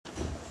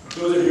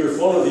Those of you who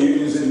follow the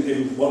unions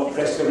in what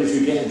press coverage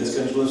you get in this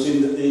country will have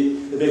seen that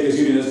the Bakers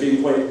Union has been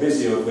quite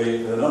busy of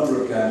late with a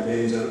number of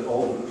campaigns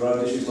all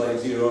around issues like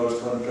zero-hours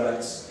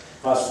contracts,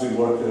 fast food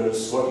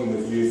workers, working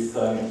with youth,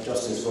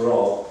 justice for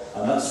all.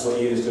 And that's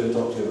what Ian is going to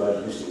talk to you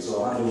about initially.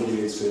 So I'll hand over to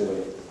Ian straight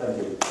away. Thank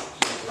you.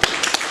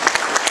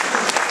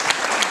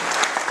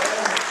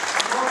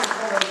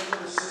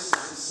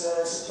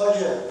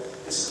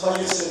 It's a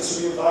pleasure to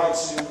be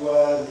invited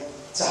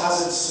to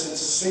Hazards to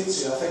speak to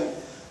you. I think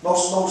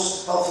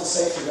most health and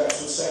safety reps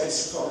would say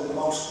this is probably the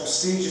most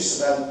prestigious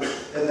event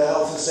in the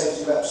health and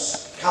safety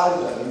reps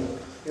calendar. And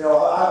you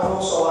know, I would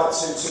also like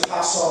to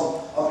pass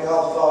on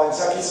behalf of our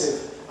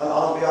executive and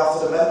on behalf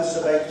of the members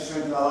of the Bakers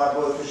Food and Allied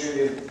Workers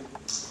Union,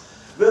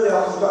 really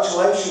our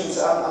congratulations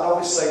and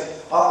obviously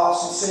our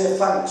sincere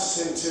thanks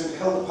to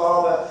Hilda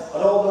Palmer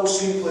and all those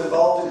people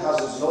involved in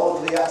Hazards and all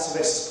of the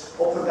activists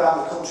up and down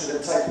the country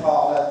that take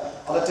part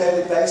on a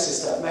daily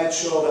basis that made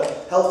sure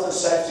that health and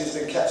safety has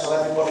been kept on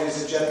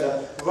everybody's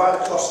agenda right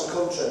across the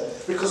country.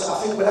 Because I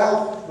think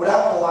without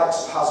the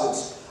likes of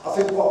Hazards, I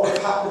think what would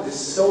have happened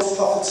is those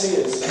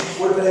profiteers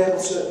would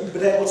have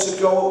been able to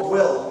go at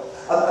will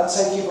and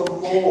take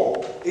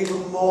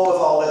even more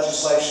of our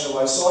legislation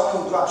away. So I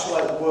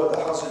congratulate the work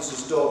that Hazards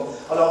has done,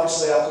 and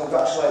obviously I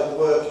congratulate the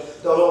work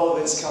that all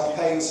of its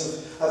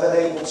campaigns have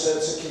enabled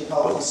to keep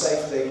health and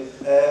safety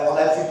on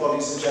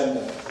everybody's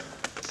agenda.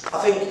 I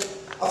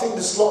think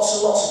there's lots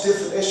and lots of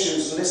different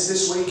issues, and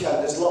this weekend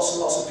there's lots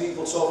and lots of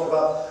people talking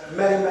about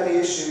many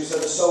issues that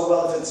are so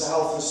relevant to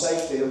health and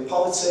safety, and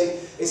poverty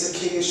is a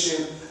key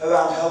issue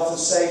around health and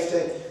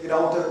safety. You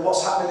know,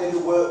 what's happening in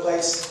the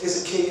workplace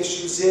is a key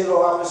issue,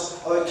 0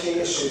 hours are a key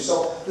issue.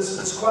 So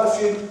there's quite a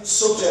few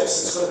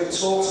subjects that's going to be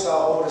talked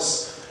about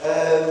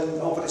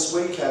over this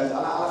weekend, and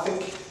I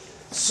think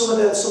some of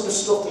the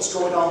stuff that's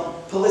going on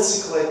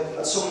politically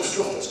and some of the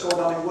stuff that's going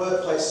on in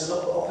workplaces and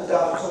up and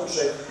down the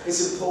country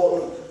is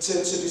important to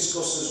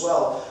discuss as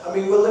well. I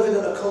mean, we're living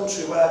in a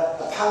country where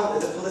apparently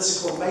the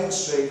political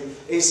mainstream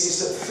is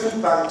that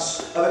food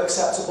banks are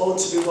acceptable and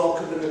to be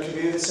welcomed in the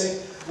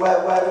community,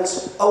 where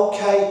it's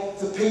okay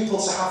for people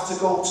to have to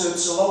go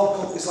to loan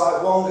companies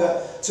like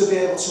Wonga to be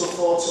able to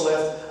afford to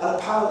live, and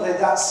apparently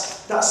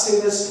that's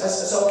seen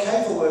as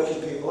okay for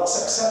working people.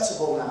 That's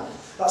acceptable now.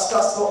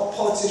 That's what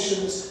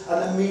politicians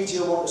and the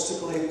media want us to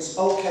believe. It's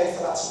okay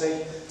for that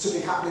to be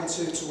happening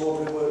to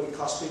ordinary working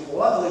class people.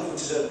 Well, I believe we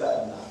deserve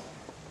better than that.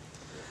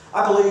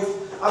 I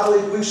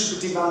believe we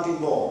should be demanding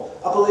more.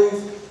 I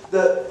believe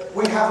that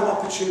we have an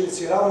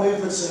opportunity, and our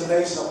movement's an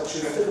amazing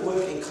opportunity. I think the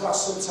working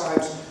class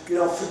sometimes, you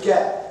know,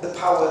 forget the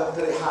power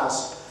that it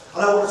has.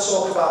 And I want to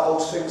talk about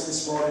those things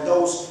this morning,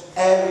 those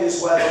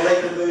areas where the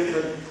labour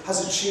movement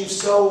has achieved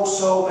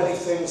so many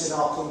things in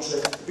our country.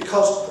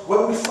 Because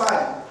when we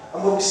fight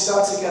and when we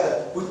stand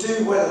together, we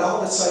do win. And I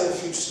want to tell you a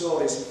few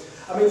stories.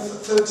 I mean,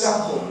 for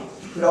example,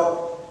 you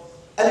know,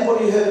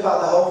 anybody who heard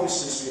about the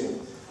homeless dispute?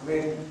 I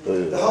mean,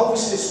 the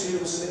homeless dispute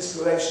was an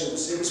inspiration.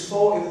 It was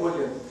fought in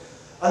William.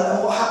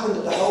 And what happened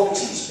at the homeless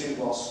dispute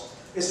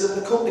is that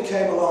the company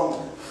came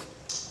along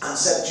and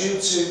said, due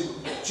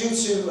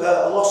to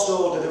a lost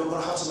order, they were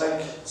going to have to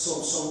make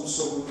some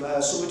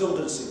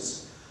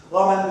redundancies.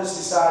 Well, our members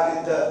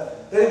decided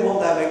that they didn't want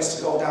their mates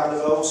to go down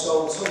the road,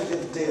 so they did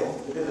a deal.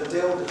 They did a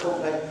deal with the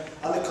company,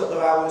 and they cut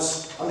their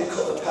hours and they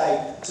cut the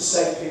pay to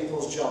save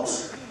people's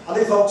jobs. And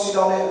they voted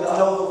on it,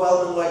 and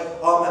overwhelmingly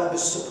our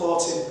members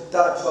supported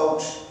that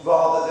approach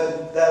rather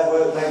than their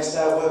workmates,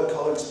 their work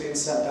colleagues being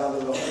sent down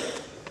the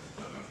road.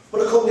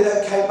 But the company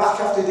then came back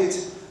after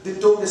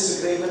they'd done this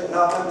agreement, and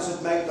our members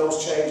had made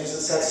those changes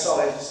and said,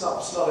 sorry, it's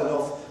not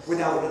enough. We're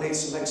now going to need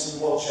to make some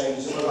more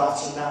changes, and we're about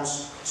to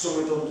announce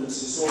some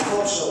redundancies. So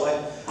unfortunately,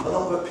 a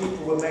number of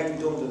people were made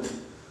redundant.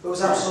 But it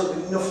was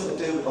absolutely nothing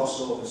to do with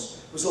lost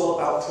orders. It was all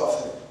about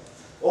profit.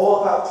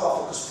 All about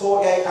profit, because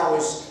 48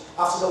 hours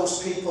after those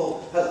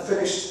people had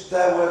finished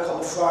their work on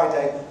the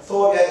Friday,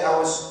 48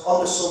 hours on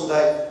the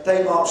Sunday,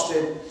 they marched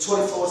in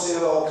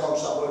 24-0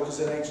 contract workers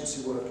and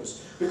agency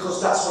workers.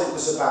 Because that's what it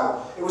was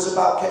about. It was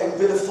about getting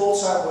rid of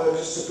full-time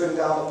workers to bring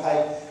down the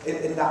pay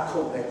in that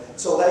company.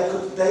 So they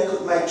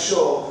could make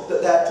sure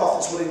that their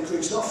profits would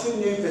increase, not through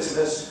new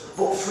business,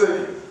 but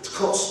through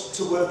cuts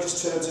to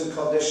workers' terms and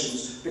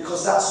conditions.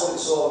 Because that's what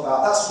it's all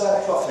about. That's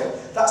their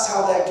profit. That's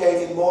how they're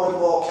gaining more and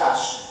more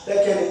cash.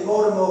 They're gaining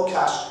more and more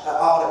cash at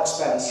our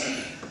expense.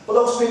 But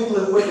those people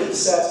in Wigan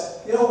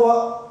said, you know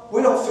what?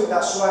 We don't think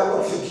that's right. We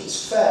don't think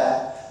it's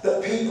fair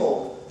that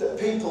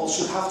people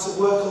should have to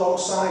work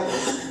alongside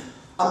us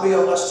and be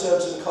on less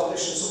terms and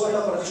conditions, so we're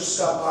not going to just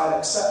stand by and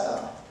accept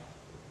that.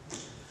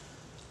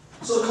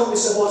 So the company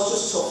said, well, it's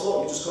just tough luck,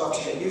 you're just going to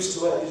have to get used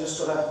to it, you're just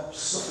going to,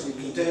 there's nothing you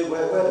can do,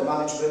 we're the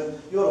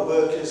management, you're the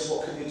workers,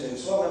 what can you do?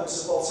 So our members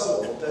said, well, I'll tell you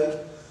what we'll do.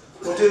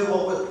 We'll do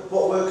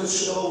what workers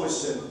should always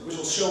do, which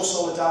will show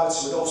solidarity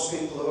with those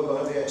people who are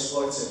going to be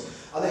exploited.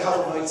 And they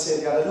had a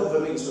meeting, they had a number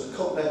of meetings with the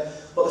company,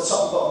 but the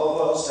top and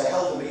bottom of us, they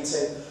held a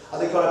meeting,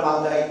 and they got a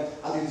mandate,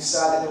 and they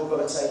decided they were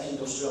going to take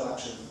industrial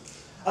action.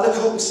 And the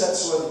company said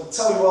to him,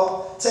 tell you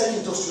what, take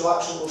industrial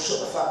action, we'll shut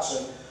the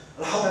factory.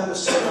 And our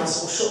members turned around and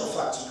said, well, shut the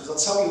factory, because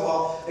I'll tell you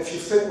what, if you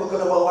think we're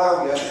going to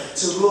allow you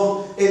to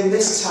run in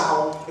this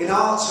town, in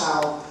our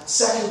town,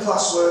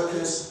 second-class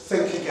workers,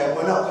 think again.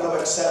 We're not going to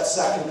accept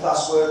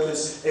second-class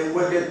workers in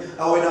Wigan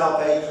or in our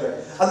bakery.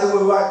 And they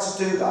were right to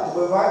do that. They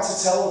were right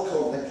to tell the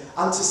company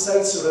and to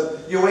say to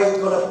them, you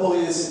ain't going to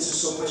bully us into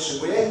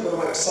submission. We ain't going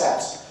to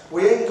accept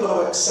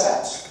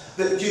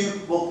that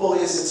you will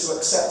bully us into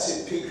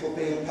accepting people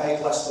being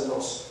paid less than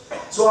us.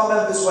 So our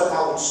members went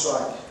out on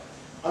strike.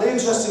 And the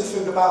interesting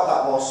thing about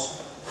that was,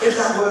 in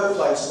that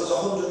workplace there was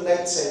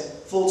 180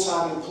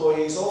 full-time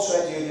employees, all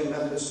trade union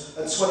members,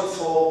 and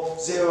 24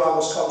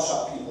 zero-hours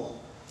contract people,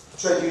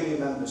 trade union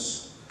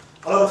members.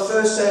 And on the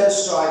first day of the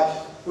strike,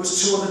 there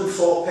was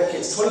 204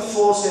 pickets,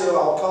 24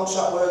 zero-hour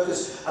contract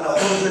workers and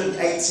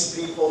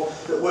 180 people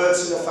that worked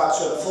in the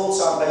factory on a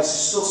full-time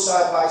basis, stood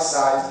side by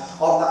side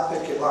on that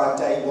picket line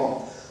day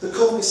one. The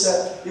company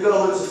said, you're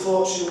going to lose a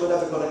fortune, we're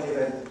never going to give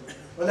in.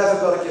 We're never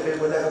going to give in,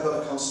 we're never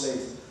going to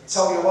concede.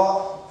 Tell you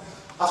what,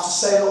 after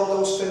saying all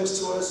those things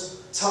to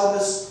us, telling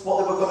us what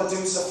they were going to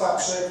do to the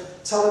factory,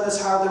 telling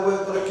us how they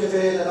weren't going to give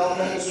in and our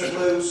members would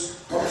lose,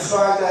 on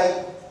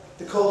Friday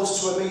they called us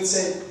to a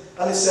meeting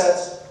and they said,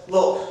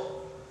 look,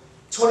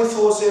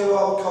 24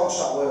 zero-hour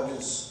contract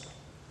workers,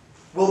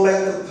 we'll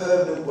make them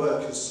permanent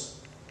workers.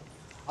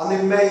 And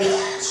they made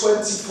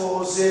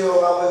 24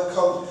 zero-hour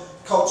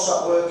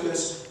contract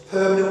workers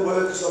permanent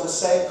workers on the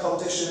same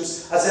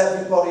conditions as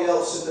everybody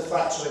else in the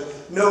factory.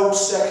 No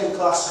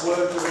second-class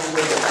worker in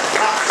Wigan.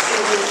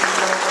 Absolutely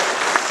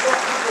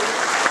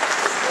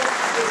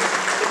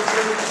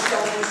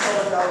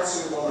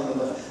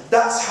no.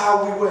 That's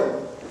how we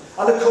win.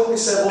 And the company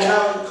said, well,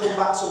 now you can come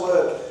back to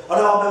work. And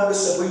our members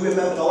said, we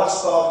remember the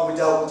last bargain we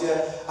dealt with you,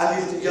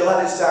 and you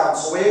let us down,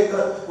 so we ain't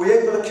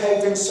gonna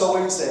cave in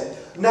so easy.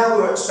 Now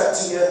we're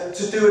expecting you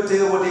to do a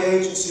deal with the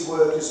agency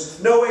workers.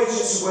 No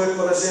agency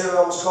worker on a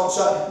zero-hours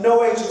contract,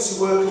 no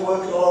agency worker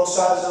working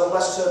alongside us on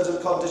less terms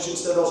and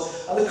conditions than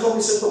us. And the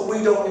company said, but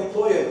we don't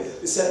employ you.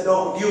 They said,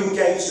 no, but you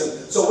engage them.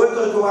 So we're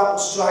going to go out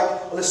and strike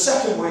on the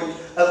second week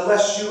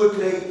unless you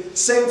agree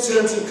same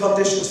terms and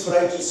conditions for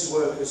agency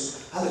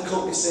workers. And the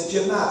company said,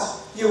 you're mad.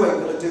 You ain't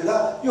going to do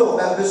that. Your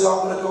members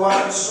aren't going to go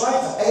out and strike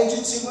for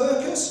agency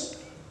workers.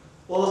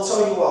 Well, I'll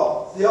tell you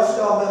what, they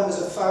offered our members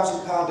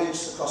 £1,000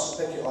 each to cross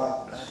the picket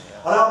line.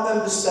 And our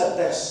members said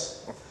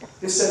this.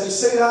 They said, you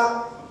see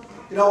that?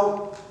 You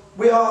know,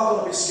 we are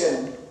going to be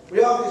skinned.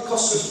 It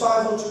costs us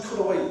 500 quid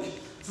a week.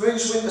 For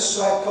each week of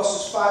strike, it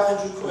costs us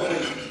 500 quid a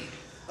week.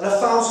 And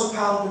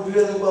 £1,000 would be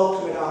really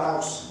welcome in our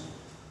house.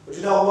 But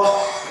you know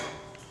what?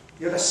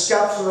 You're a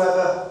scab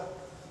forever,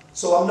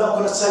 so I'm not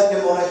going to take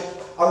your money.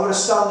 I'm going to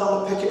stand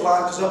on the picket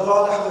line because I'd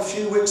rather have a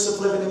few weeks of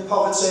living in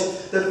poverty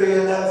than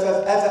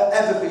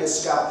ever be a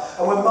scab.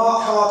 And when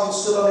Mark Harding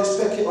stood on his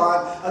picket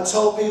line and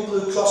told people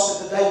who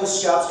crossed it that they were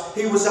scabs,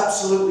 he was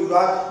absolutely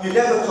right. You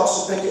never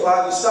cross the picket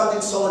line, you stand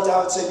in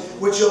solidarity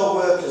with your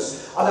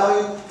workers. And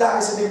I mean, that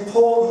is an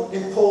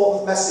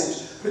important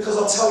message, because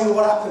I'll tell you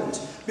what happened.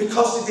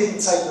 Because they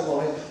didn't take the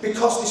money,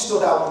 because they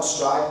stood out on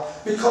strike,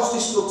 because they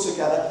stood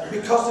together,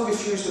 because they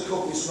refused the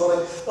company's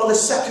money, on the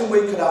second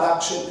week of that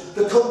action,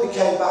 the company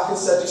came back and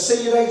said, you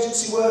see your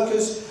agency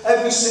workers,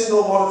 every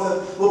single one of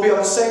them will be on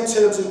the same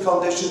terms and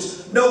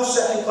conditions, no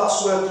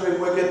second-class worker in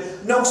Wigan,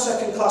 no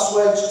second-class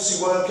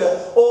agency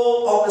worker,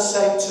 all on the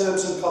same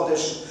terms and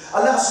conditions.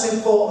 And that's an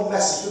important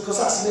message, because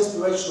that's an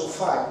inspirational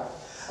fact.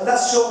 And that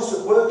shows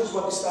that workers,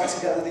 when they stand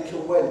together, they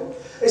can win.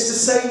 It's the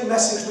same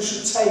message we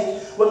should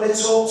take when they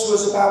talk to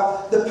us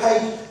about the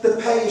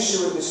pay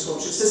issue in this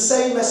country. It's the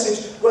same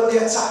message when they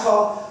attack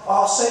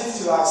our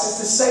safety rights. It's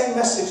the same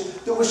message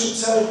that we should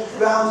turn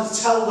around and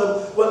tell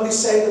them when they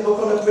say that we're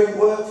going to bring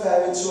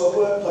workfare into a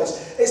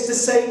workplace. It's the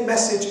same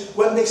message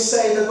when they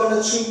say they're going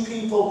to treat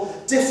people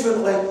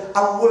differently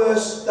and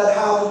worse than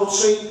how they will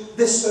treat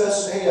this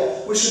person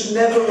here. We should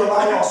never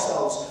allow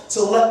ourselves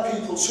to let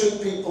people treat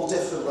people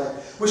differently.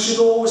 We should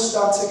always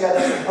stand together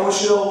and we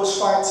should always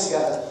fight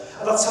together.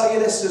 And I'll tell you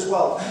this as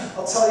well.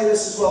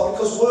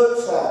 Because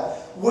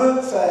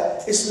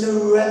workfare is an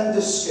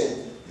horrendous scheme.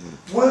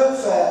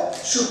 Workfare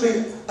should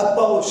be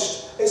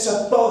abolished. It's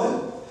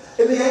abhorrent.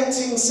 In the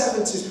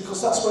 1870s,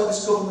 because that's where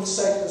this government's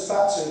taken us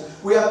back to,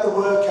 we had the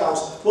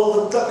workhouse.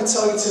 Well, let me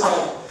tell you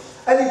today,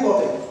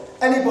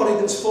 anybody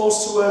that's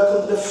forced to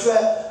work under the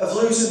threat of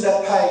losing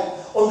their pay,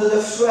 under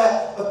the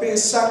threat of being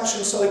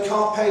sanctioned so they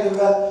can't pay the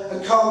rent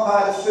and can't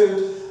buy the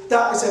food,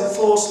 that is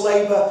enforced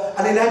labour,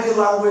 and in any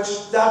language,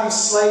 that is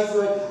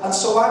slavery. And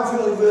so I'm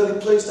really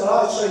pleased that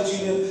our trade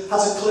union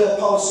has a clear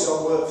policy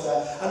on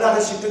workfare, and that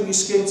is you bring your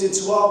schemes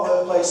into our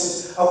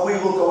workplaces and we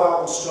will go out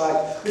on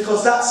strike,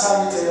 because that's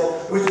how you deal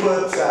with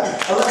workfare.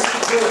 And let's be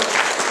clear.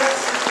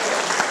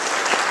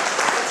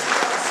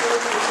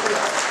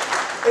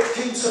 It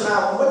keeps them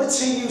out. And when the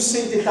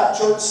TUC did that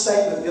joint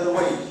statement the other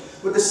week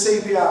with the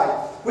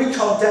CBI, we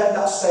condemned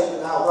that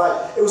statement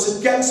outright. It was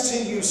against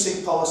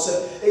TUC policy.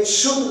 It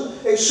shouldn't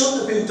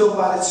have been done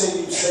by the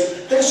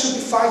TUC. They should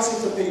be fighting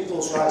for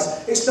people's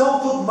rights. It's no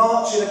good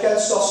marching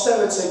against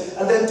austerity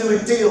and then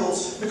doing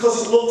deals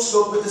because it looks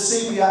good with the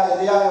CBI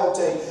and the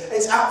IOD.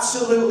 It's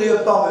absolutely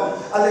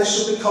abominable, and they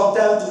should be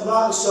condemned, and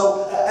rightly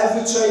so, by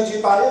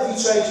every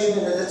trade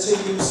union in the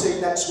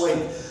TUC next week.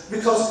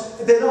 Because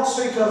they're not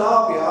speaking on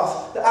our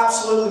behalf, they're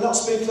absolutely not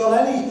speaking on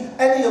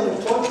any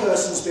unemployed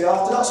person's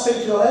behalf, they're not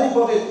speaking on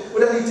anybody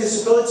with any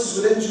disabilities,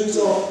 with injuries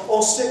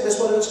or sickness,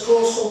 whether it's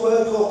caused from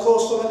work or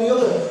caused from any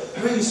other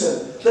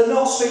reason. They're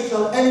not speaking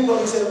on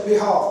anybody's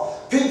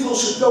behalf. People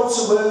should go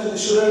to work and they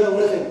should earn a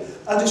living.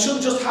 And they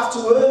shouldn't just have to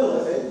earn a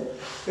living,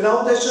 you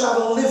know, they should have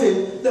a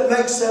living that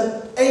makes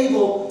them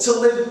able to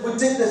live with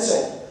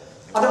dignity.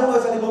 I don't know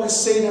if anybody's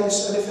seen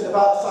anything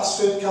about the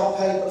fast food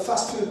campaign, but the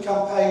fast food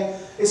campaign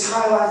is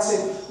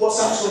highlighting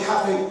what's actually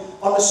happening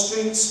on the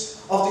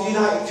streets of the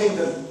United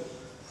Kingdom.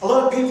 A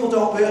lot of people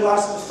don't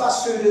realise that the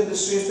fast food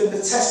industry has been the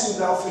testing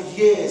ground for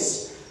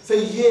years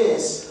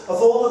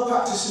of all the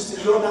practices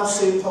that you're now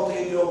seeing probably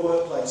in your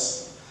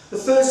workplace. The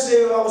first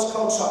 0 hours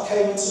contract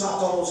came into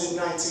McDonald's in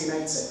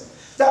 1980.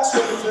 That's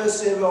when the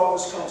first 0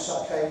 hours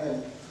contract came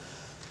in.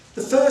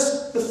 The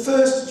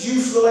first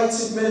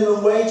youth-related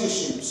minimum wage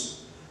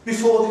issues,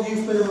 before the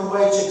youth minimum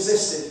wage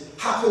existed,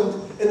 happened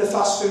in the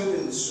fast food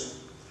industry.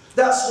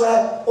 That's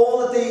where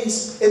all of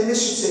these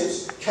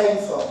initiatives came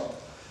from.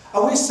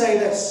 And we say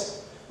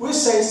this, we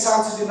say it's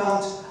time to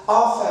demand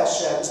our fair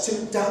share, it's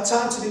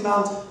time to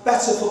demand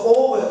better for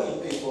all working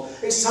people.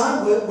 It's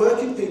time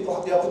working people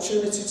have the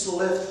opportunity to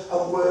live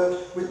and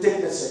work with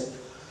dignity.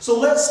 So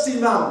let's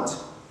demand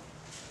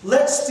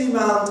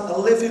a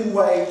living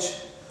wage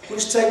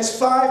which takes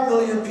 5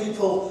 million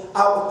people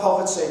out of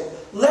poverty.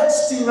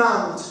 Let's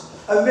demand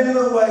a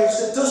minimum wage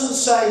that doesn't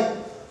say,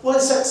 well,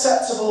 it's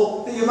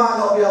acceptable that you might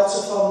not be able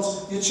to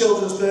fund your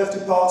children's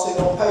birthday party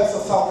or pay for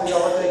family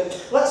holiday.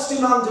 Let's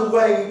demand a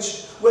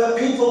wage where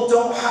people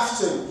don't have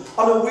to,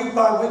 on a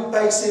week-by-week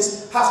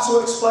basis, have to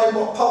explain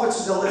what poverty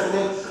they're living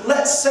in.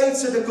 Let's say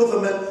to the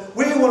government,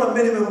 we want a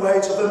minimum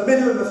wage of a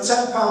minimum of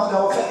 £10 an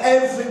hour for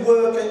every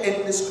worker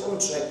in this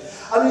country.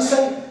 And we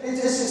say,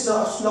 it's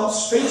not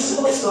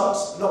feasible, it's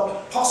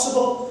not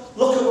possible.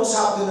 Look at what's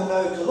happened in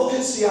America. Look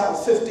at Seattle,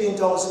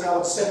 $15 an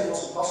hour, said it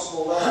wasn't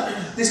possible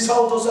there. They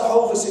told us at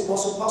Hovis it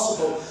wasn't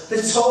possible.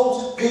 They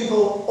told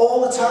people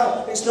all the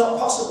time it's not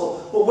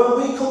possible. But when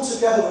we come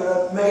together,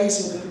 we're an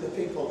amazing group of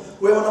people.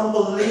 We're an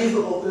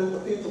unbelievable group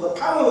of people. The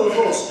power of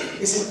us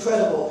is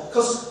incredible.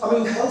 Because, I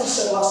mean, Helder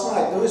said last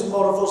night, there is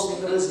more of us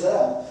than there is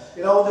them.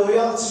 You know, and the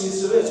reality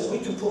is there is, and we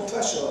can put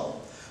pressure on.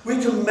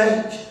 We can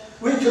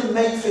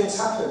make things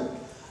happen.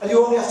 And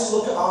you only have to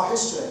look at our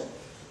history.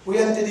 We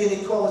ended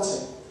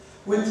inequality.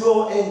 We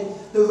brought in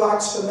the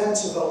rights for men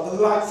to vote, the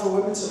right for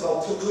women to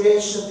vote, the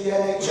creation of the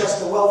NHS,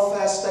 the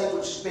welfare state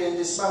which is being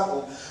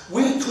dismantled.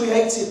 We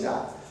created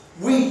that.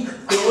 We,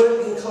 the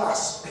working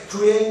class,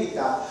 created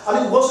that.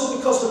 And it wasn't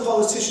because the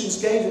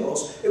politicians gave it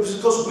us, it was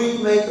because we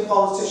made the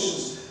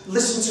politicians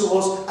listen to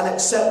us and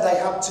accept they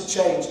had to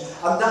change.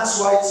 And that's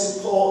why it's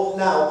important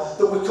now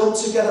that we come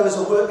together as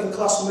a working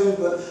class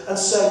movement and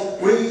say,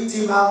 we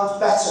demand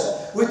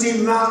better. We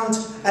demand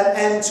an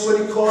end to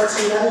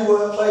inequality in any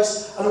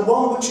workplace, and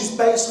one which is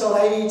based on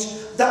age,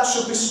 that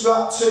should be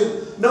scrapped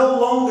too. No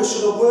longer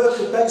should a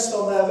worker based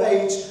on their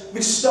age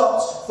be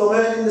stopped from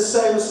earning the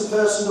same as the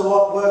person they're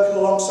working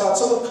alongside.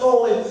 So we're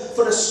calling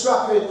for the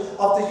scrapping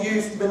of the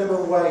youth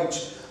minimum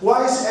wage.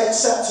 Why is it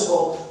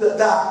acceptable that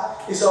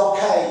that is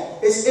okay?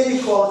 It's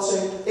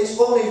inequality, it's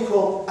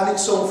unequal, and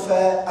it's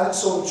unfair, and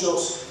it's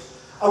unjust.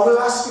 And we're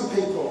asking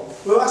people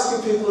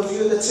of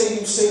you at the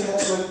TUC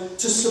next week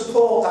to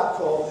support that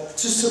call,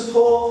 to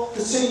support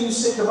the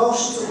TUC, the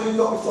motions that we've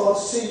got before the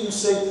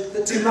TUC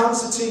that demands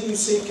the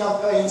TUC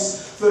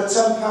campaigns for a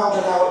 £10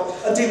 an hour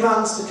and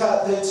demands the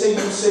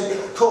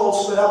TUC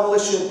calls for the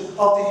abolition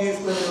of the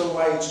youth minimum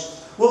wage.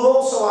 We're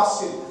also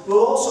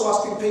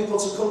asking people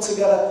to come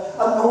together,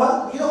 and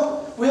when, you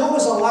know, we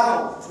always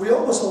allow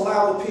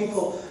the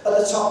people at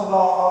the top of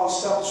our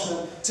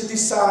establishment to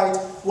decide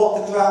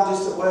what the ground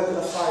is that we're going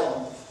to fight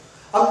on.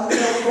 And you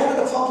know, one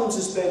of the problems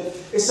has been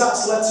is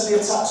that's led to the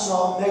attacks on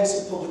our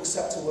amazing public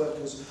sector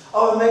workers.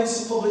 Our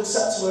amazing public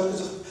sector workers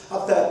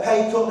have had their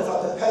pay cut, they've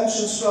had their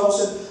pensions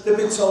frozen, they've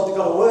been told they've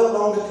got to work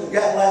longer, can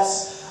get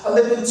less, and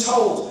they've been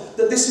told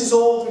that this is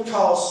all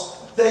because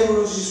they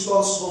were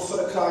responsible for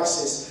the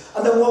crisis.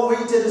 And then what we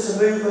did as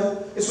a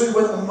movement is we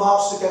went and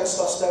marched against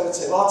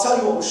austerity. Well, I'll tell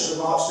you what we should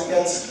have marched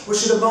against. We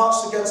should have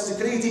marched against the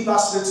greedy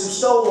bastards who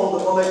stole all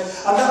the money,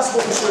 and that's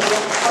what we should have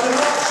done. And the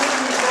march should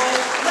be called,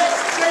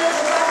 let's clear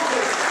the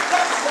bankers.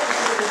 That's what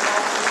we should have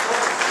marched.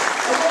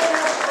 And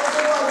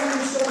although I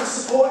really started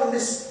supporting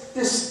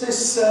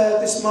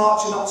this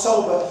march in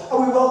October, and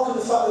we welcome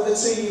the fact that the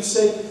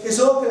TUC is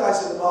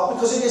organising the march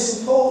because it is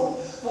important.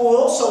 But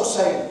we're also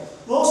saying,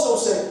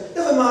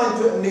 never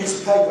mind Britain needs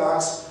a pay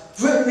rise.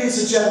 Britain needs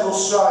a general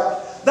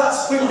strike.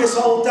 Let's bring this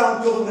whole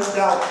damn government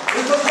down.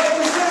 Because when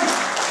we do,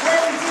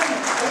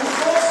 and we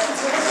force them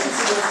to listen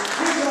to us,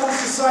 we can have a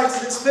society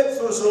that's fit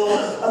for us all,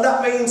 and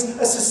that means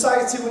a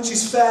society which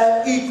is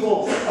fair,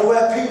 equal, and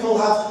where people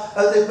have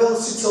the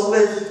ability to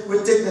live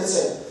with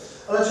dignity.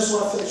 And I just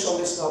want to finish on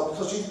this note,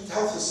 because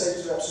health and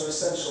safety reps are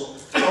essential.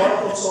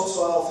 I want to talk to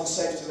our health and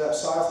safety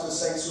reps, so I often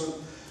say to them,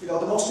 You know,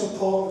 the most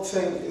important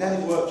thing in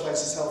any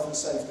workplace is health and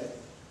safety.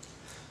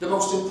 The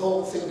most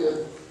important thing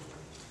that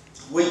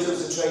we do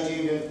as a trade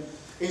union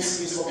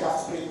is look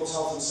after people's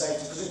health and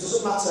safety, because it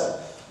doesn't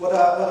matter whether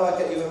I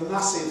get you a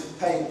massive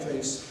pay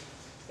increase.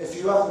 If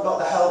you haven't got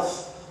the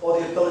health or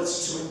the ability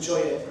to enjoy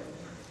it,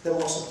 then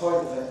what's the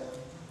point of it?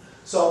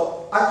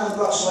 So I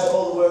congratulate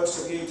all the works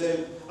that you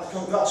do. I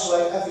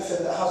congratulate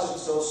everything that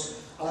Hazards does,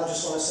 and I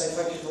just want to say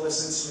thank you for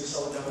listening to me,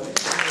 Solidarity.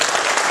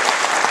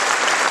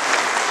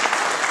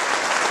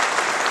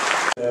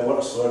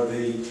 Works for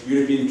the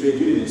European Trade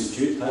Union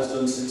Institute, has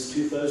done since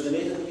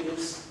 2008, I think it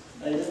is.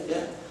 Aida,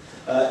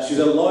 yeah. She's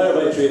a lawyer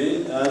by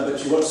training, but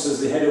she works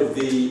as the head of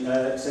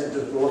the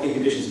Centre for Working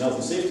Conditions and Health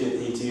and Safety at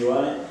the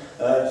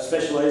ETUI,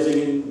 specialising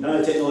in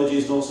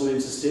nanotechnologies and also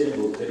in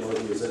sustainable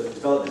technologies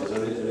development as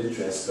her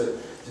interest. But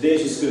today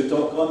she's going to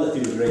talk on the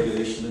theme of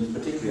regulation, and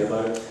particularly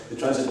about the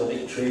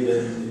Transatlantic Trade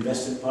and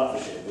Investment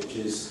Partnership, which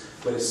is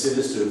quite a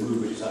sinister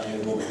move which is happening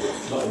at the moment,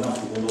 but not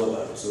enough people know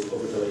about it. So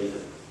over to Aida.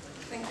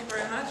 Thank you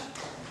very much.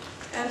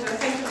 And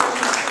thank you very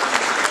much.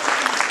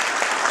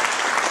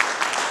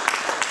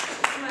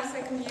 It's my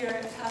second year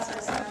at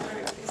Hazards, and I'm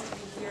very pleased to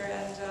be here.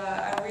 And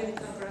I really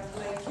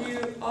congratulate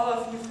you, all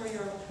of you, for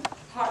your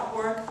hard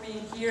work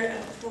being here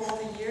and for all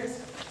the years.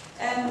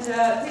 And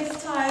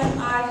this time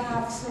I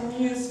have some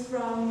news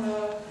from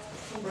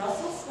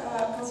Brussels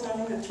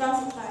concerning the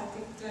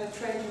Transatlantic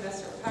Trade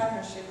Investor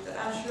Partnership that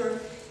I'm sure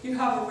you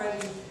have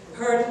already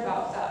heard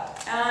about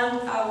that,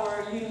 and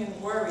our union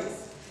worries.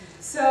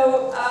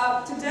 So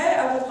today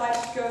I would like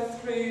to go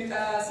through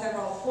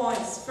several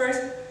points.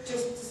 First,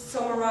 just to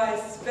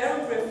summarize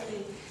very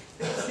briefly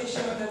the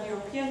position that the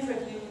European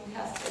Trade Union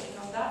has taken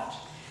on that.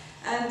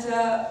 And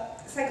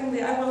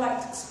secondly, I would like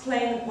to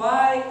explain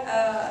why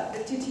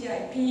the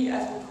TTIP,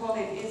 as we call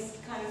it, is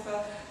kind of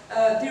a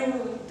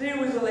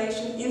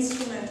deregulation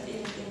instrument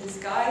in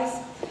disguise.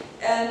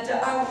 And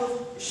I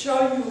will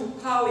show you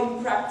how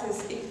in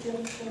practice it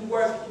can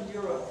work in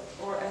Europe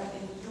or in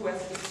the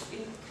US if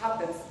it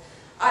happens.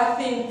 I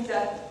think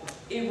that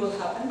it will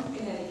happen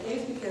in any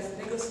case, because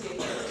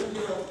negotiators in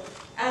Europe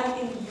and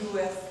in the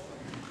US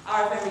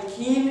are very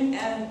keen,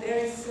 and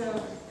there's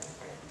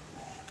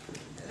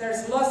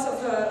lots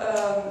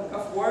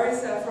of worries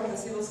from the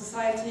civil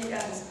society,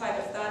 and despite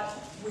of that,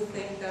 we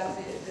think that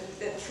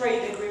the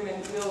trade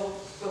agreement will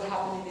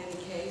happen in any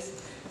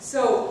case.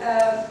 So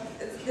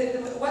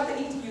what the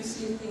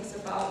ETUC thinks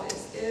about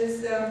this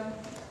is,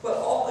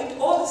 well, it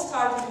all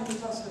started in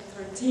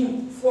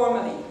 2013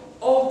 formally,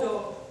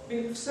 although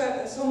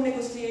some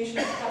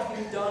negotiations have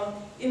been done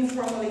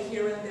informally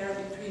here and there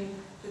between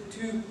the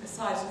two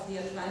sides of the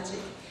Atlantic.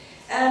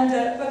 And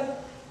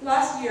but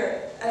last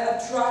year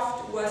a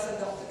draft was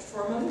adopted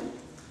formally.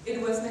 It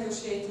was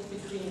negotiated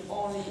between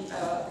only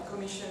the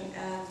Commission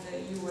and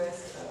the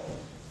US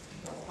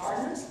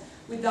partners,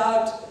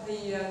 without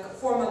the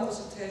formal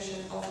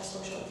consultation of the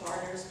social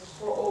partners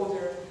or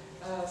other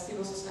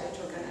civil society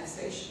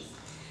organizations.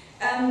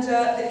 And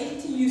the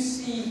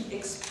ETUC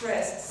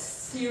expressed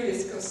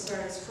serious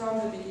concerns from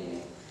the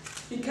beginning,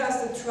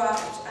 because the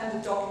draft and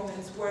the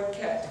documents were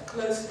kept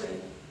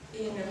closely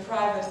in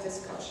private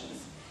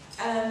discussions,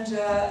 and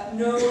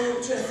no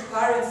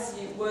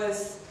transparency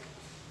was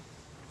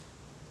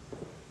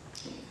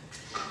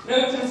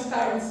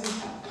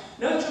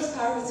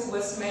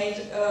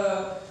made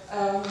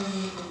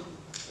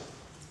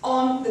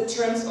on the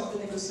terms of the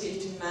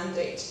negotiating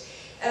mandate.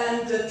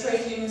 And the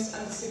trade unions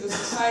and the civil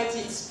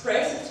society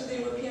expressed it to the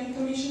European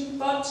Commission,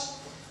 but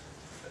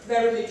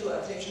very little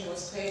attention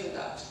was paid to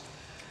that.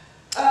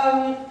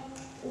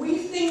 We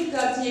think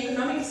that the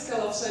economic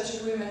scale of such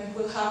agreement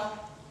will have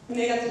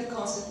negative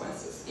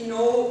consequences in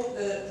all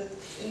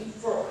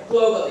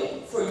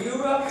globally, for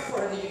Europe,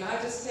 for the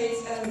United States,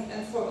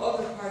 and for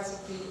other parts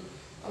of the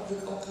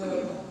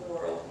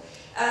world.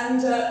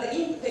 And the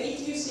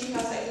ETUC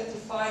has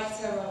identified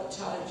several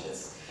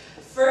challenges.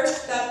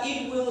 First, that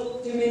it will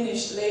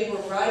diminish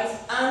labor rights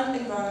and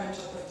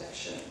environmental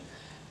protection.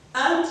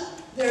 And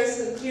there is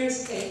a clear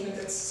statement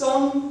that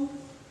some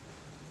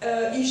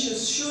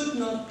issues should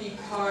not be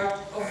part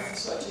of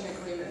such an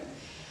agreement.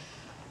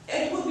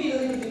 It will be a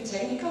little bit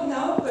technical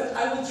now, but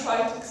I will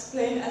try to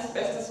explain as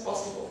best as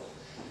possible.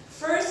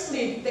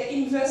 Firstly, the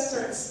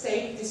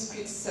investor-state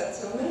dispute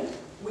settlement,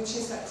 which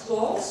is a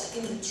clause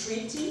in the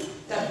treaty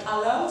that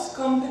allows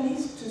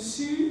companies to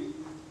sue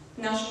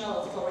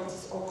national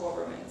authorities or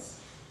governments.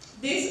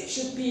 This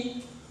should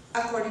be,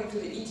 according to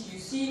the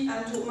ETUC,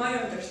 and to my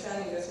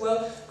understanding as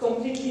well,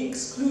 completely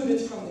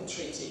excluded from the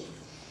treaty.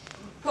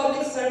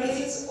 Public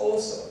services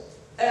also,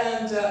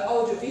 and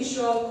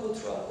audiovisual,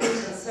 cultural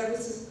goods and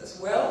services as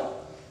well,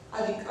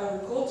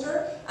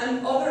 agriculture,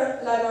 and other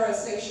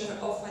liberalization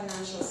of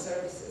financial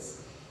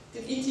services. The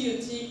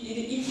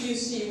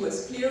ETUC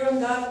was clear on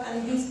that,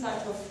 and these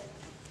type of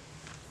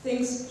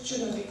things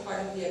shouldn't be part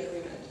of the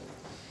agreement.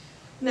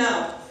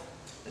 Now,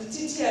 the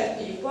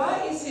TTIP,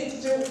 why is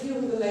it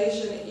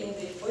deregulation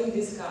in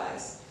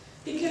disguise?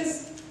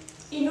 Because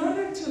in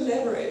order to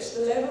leverage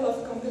the level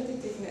of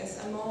competitiveness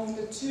among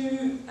the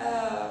two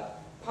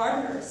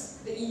partners,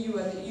 the EU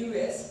and the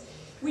US,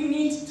 we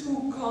need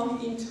to come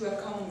into a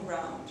common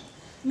ground.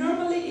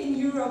 Normally in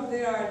Europe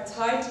there are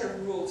tighter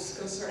rules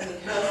concerning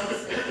health and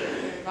safety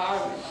and the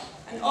environment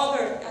and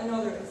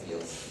other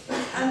fields.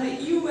 And the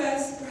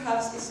US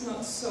perhaps is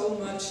not so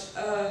much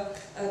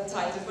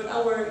tighter, but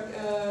our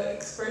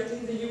expert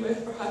in the US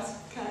perhaps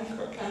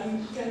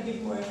can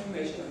give more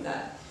information on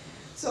that.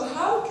 So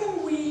how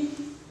can we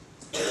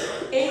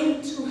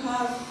aim to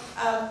have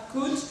a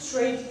good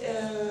trade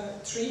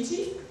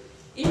treaty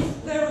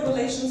if the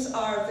regulations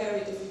are very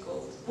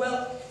difficult?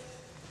 Well,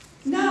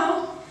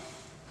 now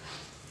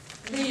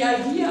the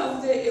idea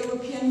of the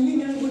European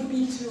Union would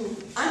be to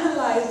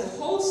analyze the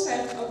whole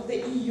set of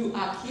the EU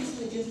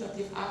acquis,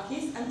 legislative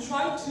acquis, and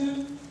try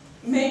to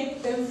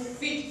make them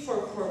fit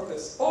for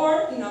purpose,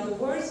 or, in other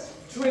words,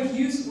 to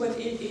reduce what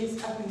it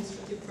is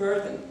administrative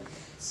burden,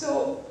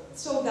 so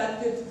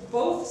that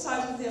both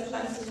sides of the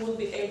Atlantic will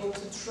be able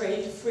to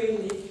trade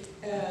freely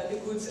the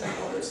goods and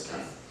other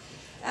stuff.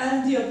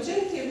 And the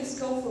objective is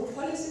called for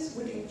policies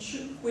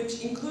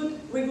which include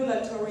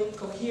regulatory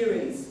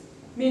coherence,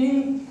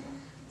 meaning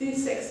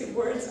these sexy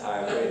words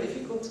are very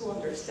difficult to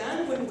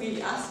understand when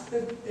we ask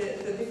the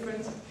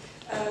different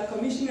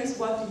commissioners,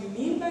 what do you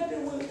mean by the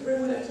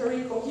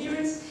regulatory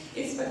coherence?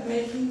 It's by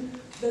making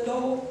the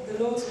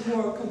laws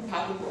more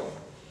compatible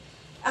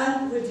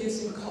and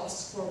reducing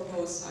costs for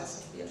both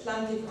sides of the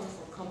Atlantic and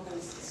for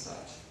companies as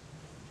such.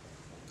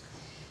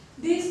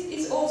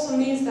 This also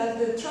means that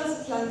the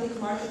transatlantic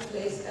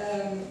marketplace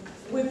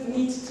would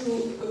need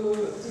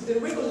to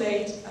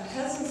regulate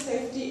health and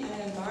safety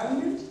and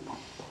environment.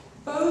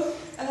 Both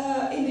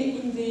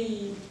in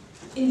the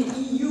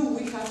EU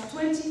we have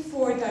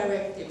 24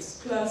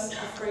 directives plus a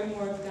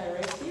framework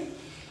directive,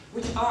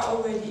 which are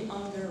already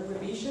under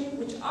revision,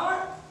 which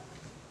are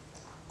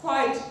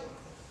quite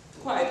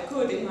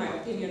good in my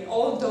opinion,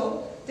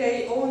 although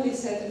they only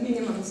set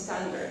minimum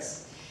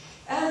standards.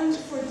 And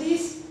for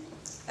this,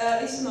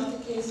 it's not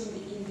the case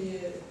in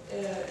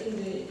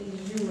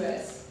the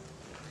US.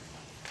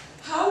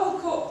 How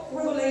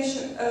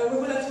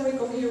regulatory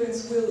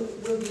coherence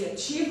will be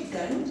achieved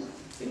then?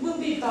 It will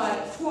be by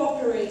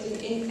cooperating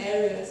in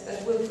areas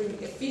that will bring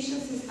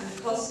efficiencies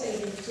and cost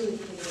saving to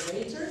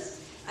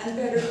regulators and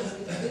better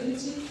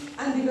compatibility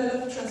and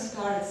develop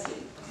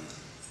transparency.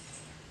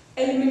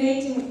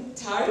 Eliminating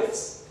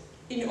tariffs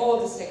in all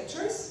the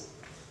sectors,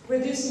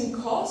 reducing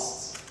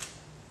costs,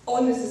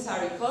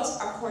 unnecessary costs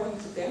according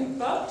to them,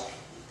 but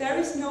there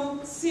is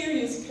no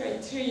serious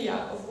criteria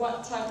of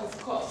what type of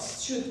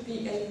costs should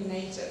be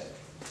eliminated.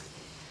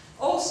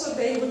 Also,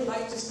 they would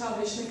like to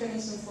establish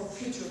mechanism for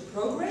future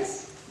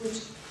progress,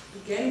 which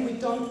again we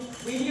don't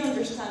really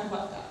understand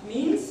what that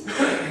means,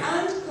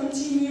 and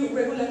continue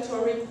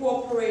regulatory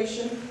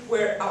cooperation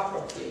where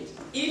appropriate.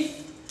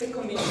 If the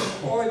Commission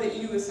or the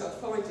US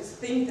authorities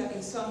think that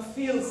in some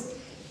fields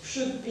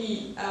should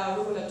be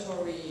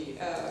regulatory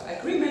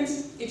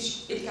agreements,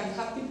 it can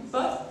happen,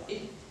 but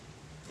it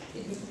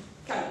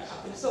cannot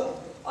happen. So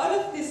all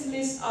of these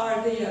lists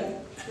are the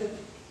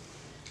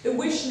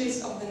wish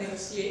list of the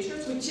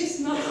negotiators, which is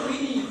not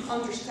really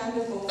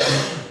understandable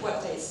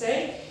what they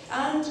say,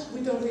 and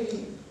we don't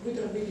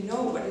really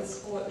know what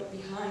is all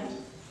behind.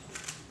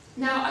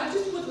 Now, I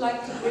just would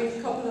like to bring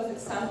a couple of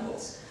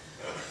examples.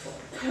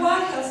 Why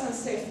health and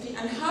safety,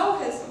 and how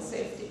health and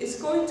safety is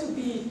going to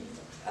be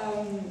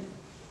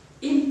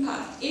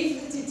impact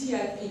if the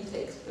TTIP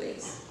takes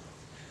place.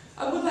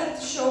 I would like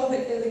to show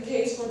the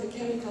case for the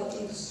chemical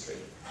industry.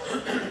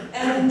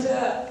 And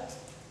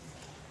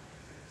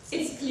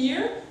it's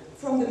clear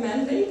from the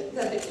mandate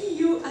that the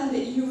EU and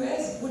the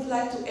US would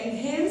like to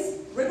enhance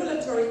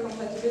regulatory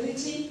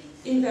compatibility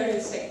in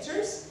various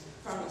sectors: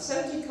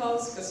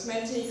 pharmaceuticals,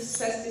 cosmetics,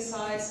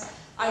 pesticides,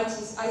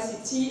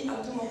 ICT,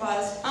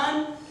 automobiles,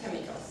 and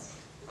chemicals.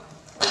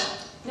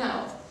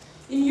 Now,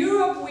 in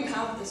Europe we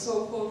have the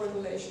so-called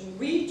regulation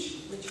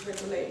REACH, which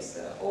regulates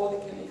all the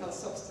chemical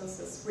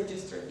substances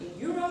registered in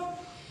Europe.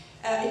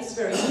 It's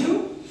very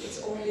new, it's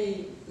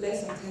only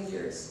less than 10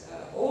 years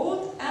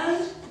old,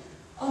 and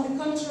on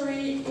the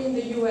contrary, in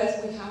the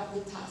US we have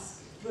the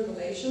TASC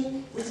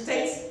regulation, which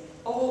dates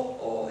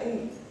all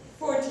in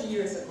 40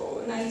 years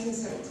ago,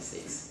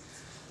 1976.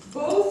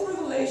 Both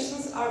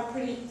regulations are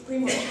pretty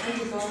much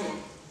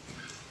anti-dumping.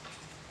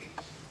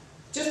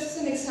 Just as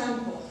an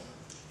example,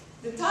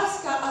 the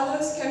TASC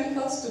allows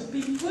chemicals to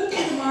be put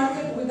on the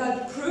market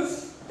without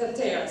proof that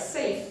they are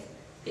safe.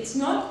 It's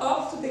not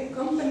up to the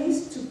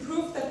companies to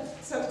prove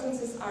that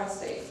substances are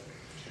safe.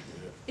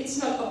 It's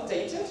not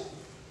updated,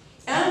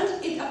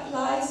 and it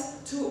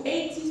applies to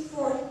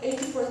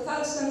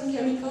 84,000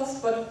 chemicals,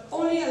 but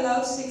only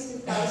allows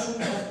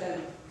 60,000 of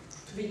them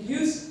to be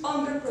used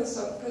under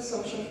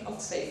presumption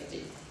of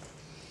safety.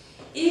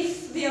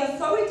 If the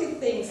authority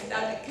thinks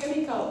that a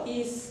chemical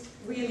is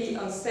really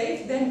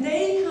unsafe, then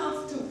they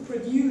have to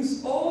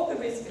produce all the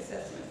risk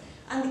assessment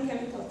and the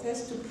chemical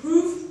test to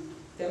prove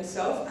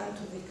themselves and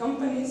to the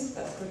companies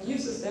that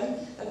produces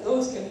them that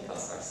those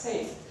chemicals are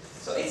safe.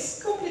 So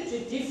it's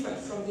completely different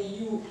from the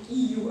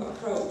EU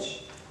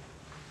approach.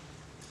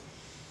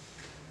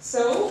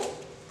 So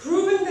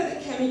Proving that a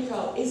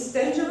chemical is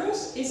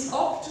dangerous is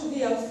up to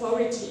the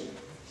authority.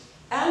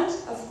 And,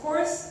 of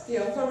course, the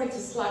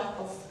authorities lack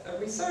of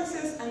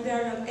resources, and they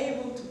are not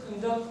able to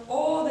conduct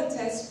all the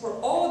tests for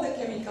all the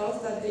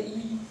chemicals that the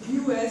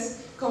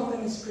US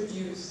companies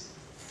produce.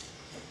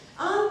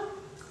 And,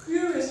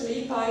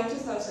 curiously, by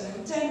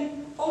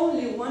 2010,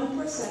 only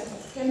 1%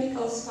 of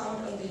chemicals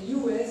found on the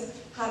US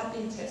had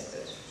been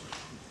tested,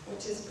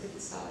 which is pretty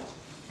sad.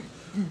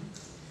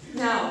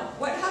 Now,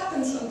 what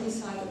happens on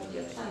this side of the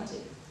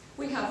Atlantic?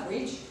 We have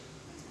REACH,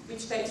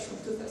 which dates from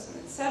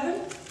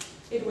 2007.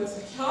 It was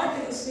a hard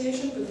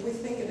negotiation, but we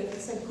think that it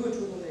is a good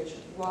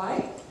regulation.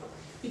 Why?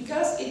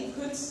 Because it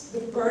puts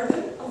the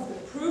burden of the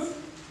proof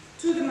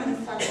to the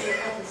manufacturer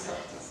of the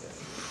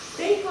substances.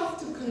 They have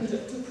to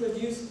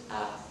produce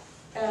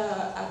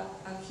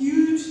a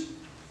huge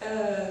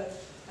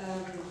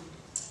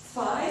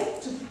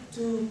file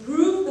to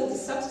prove that the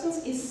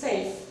substance is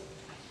safe.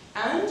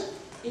 And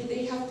if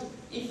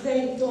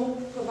they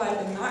don't provide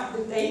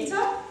the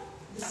data,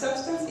 the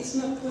substance is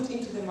not put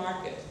into the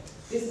market.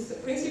 This is the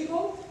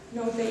principle: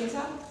 no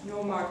data,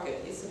 no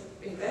market. It's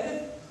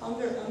embedded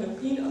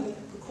underpinned on the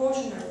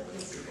precautionary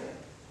principle.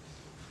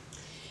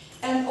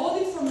 And all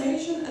the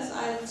information, as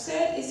I've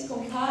said, is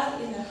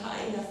compiled in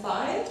a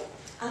file,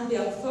 and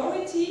the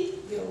authority,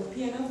 the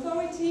European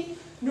authority,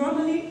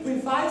 normally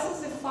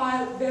revises the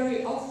file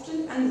very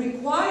often and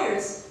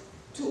requires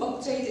to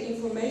update the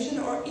information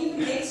or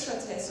even extra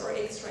tests or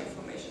extra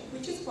information,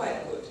 which is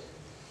quite good.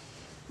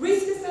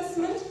 Risk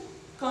assessment,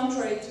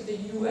 contrary to the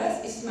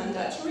US, is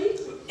mandatory.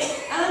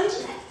 And,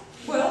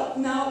 well,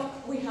 now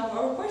we have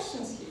our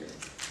questions here.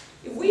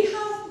 If we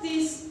have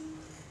these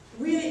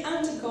really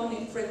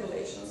antagonic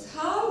regulations,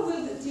 how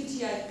will the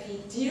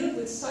TTIP deal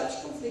with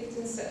such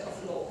conflicting set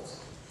of laws?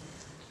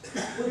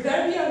 Would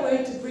there be a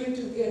way to bring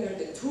together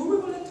the two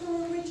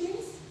regulatory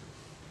regimes?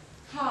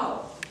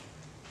 How?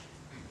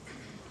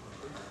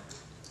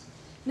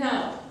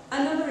 Now,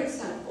 another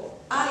example.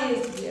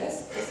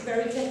 ISDS is a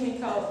very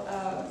technical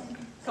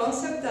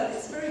concept that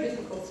is very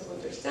difficult to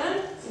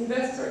understand.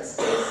 Investor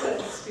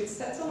dispute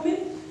settlement.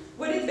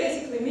 What it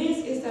basically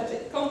means is that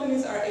the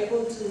companies are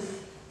able to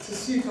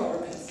sue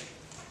governments.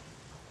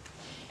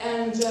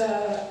 And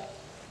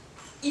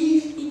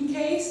if in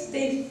case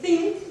they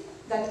think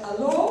that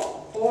a law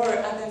or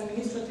an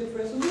administrative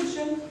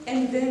resolution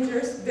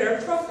endangers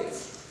their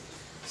profits.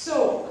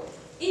 So,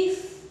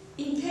 if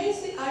in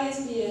case the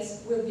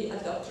ISDS will be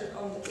adopted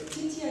under the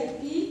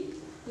TTIP,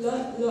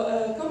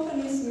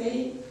 companies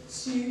may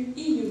sue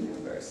EU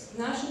members,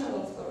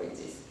 national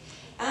authorities.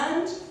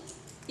 And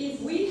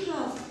if we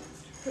have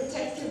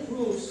protective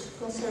rules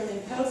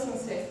concerning health and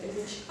safety,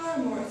 which are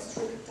more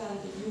strict than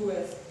the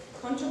US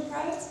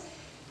counterparts,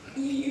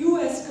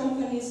 US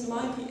companies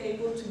might be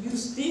able to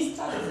use these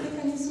type of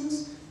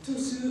mechanisms to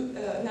sue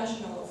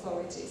national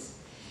authorities.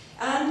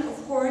 And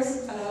of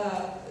course,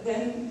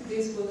 then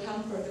this will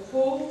hamper the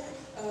whole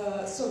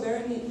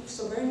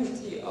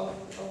sovereignty of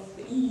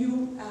the EU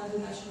and the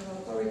national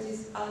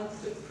authorities and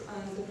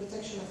the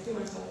protection of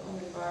human health and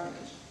the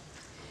environment.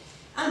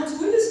 And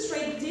to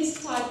illustrate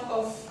this type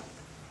of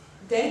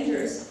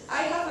dangers,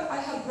 I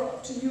have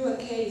brought to you a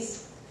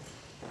case.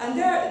 And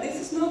this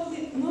is not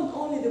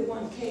only the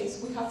one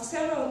case. We have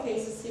several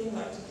cases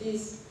similar to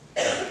this.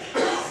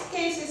 This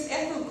case is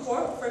Ethyl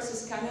Corp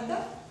versus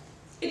Canada.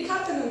 It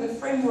happened in the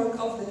framework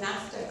of the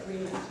NAFTA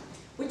agreement,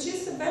 which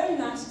is very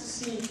nice to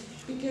see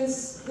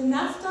because the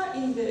NAFTA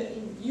in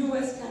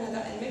US,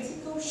 Canada, and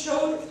Mexico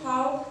showed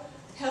how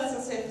health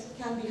and safety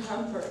can be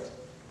hampered.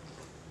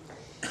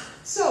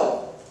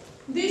 So,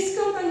 this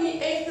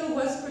company, Ethyl,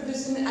 was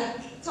producing a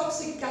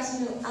toxic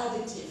casino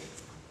additive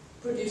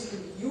produced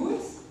in the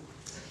US.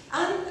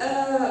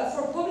 And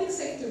for public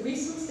safety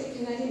reasons, the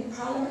Canadian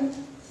Parliament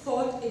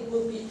thought it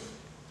would be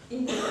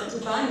important to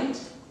ban it.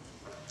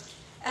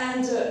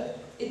 And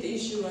it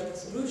issued a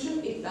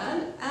resolution, it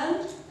banned,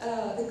 and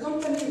the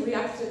company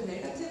reacted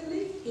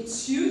negatively. It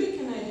sued the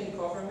Canadian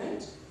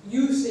government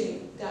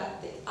using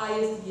the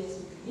ISDS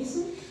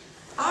mechanism,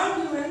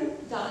 arguing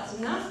that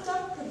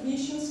NAFTA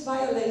provisions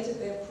violated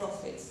their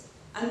profits.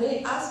 And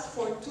they asked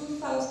for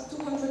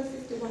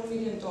 $251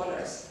 million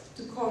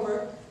to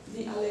cover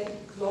the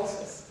alleged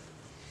losses.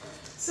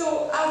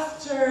 So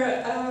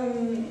after,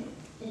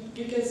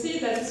 you can see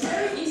that it's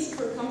very easy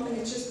for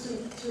companies just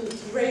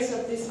to raise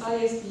up this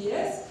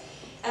ISDS,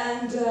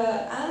 and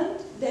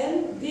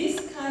then these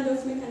kind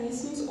of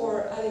mechanisms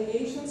or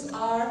allegations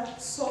are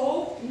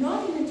solved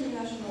not in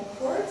international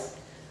courts,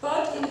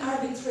 but in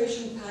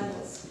arbitration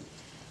panels.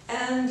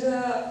 And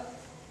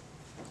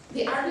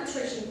the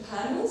arbitration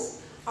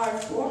panels are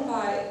formed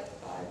by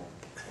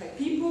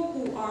people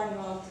who are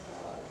not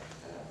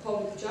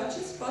public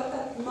judges, but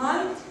that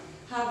might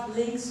have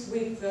links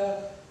with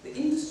the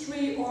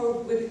industry or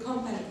with the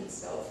company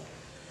itself.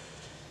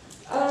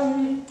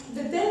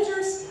 The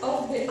dangers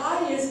of the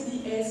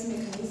ISDS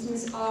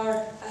mechanisms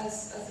are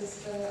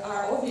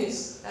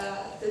obvious.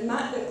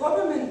 The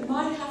government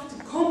might have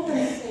to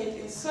compensate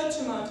in such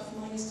amount of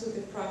money to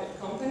the private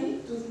company,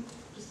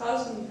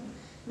 $2,000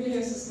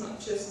 Millions is not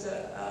just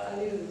a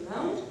little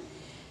amount.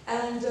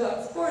 And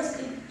of course,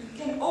 it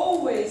can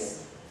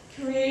always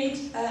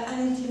create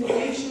an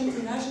intimidation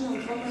to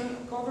national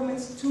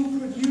governments to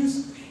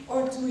produce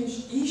or to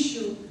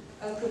issue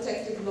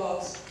protective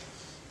laws.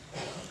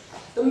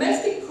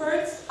 Domestic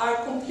courts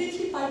are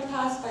completely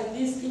bypassed by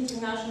these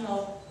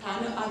international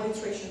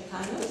arbitration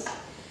panels,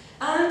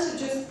 and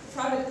just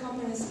private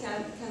companies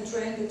can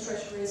drain the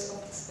treasuries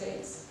of the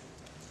states.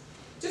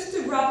 Just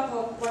to wrap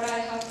up what I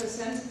have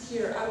presented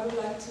here, I would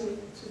like to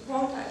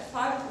point out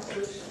 5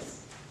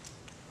 conclusions.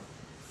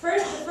 The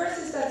first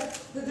is that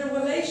the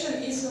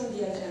deregulation is on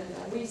the agenda.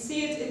 We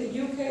see it in the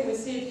UK, we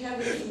see it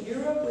heavily in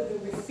Europe with the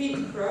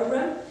REFIT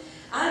program,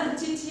 and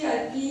the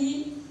TTIP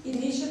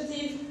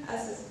initiative,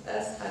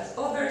 as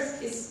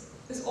others,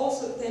 is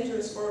also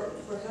dangerous for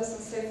health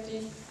and safety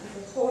and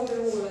the whole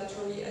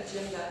regulatory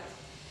agenda.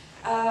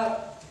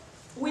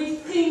 We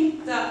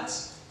think that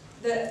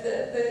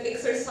the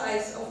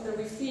exercise of the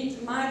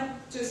REFIT might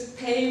just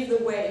pave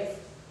the way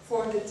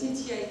for the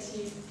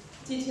TTIP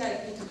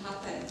to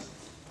happen.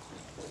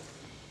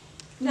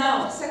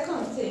 Now,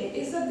 second thing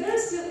is that there are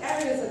still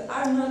areas that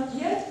are not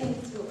yet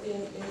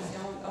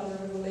under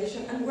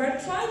regulation, and we're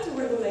trying to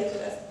regulate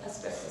it as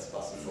best as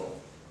possible,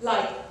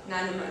 like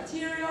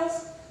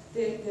nanomaterials,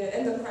 the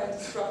endocrine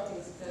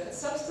disrupting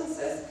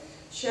substances,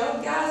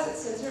 shale gas,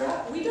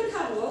 etc. We don't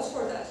have laws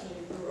for that here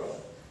in Europe.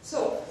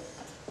 So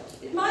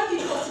it might be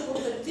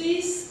possible that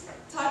these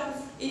type of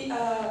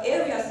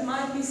areas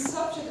might be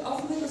subject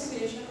of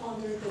negotiation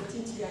under the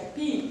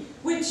TTIP,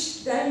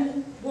 which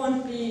then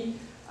won't be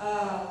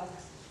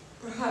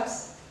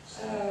perhaps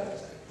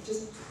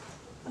just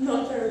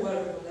not very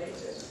well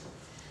regulated.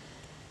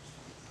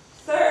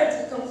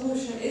 Third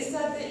conclusion is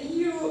that the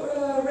EU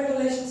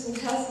regulations on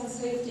health and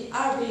safety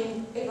are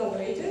being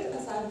evaluated,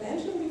 as I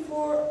mentioned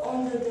before,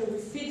 under the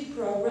REFIT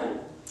program.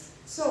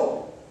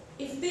 So,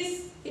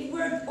 if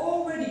we're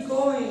already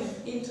going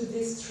into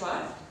this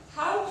track,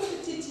 how can the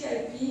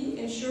TTIP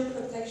ensure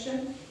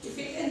protection if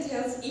it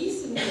entails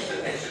easing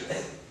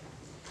regulations?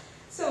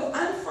 So,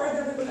 and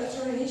further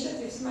regulatory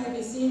initiatives might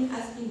be seen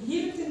as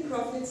inhibiting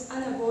profits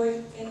and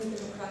avoid any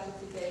democratic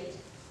debate.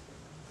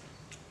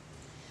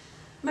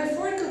 My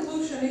fourth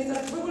conclusion is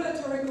that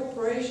regulatory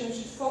cooperation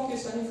should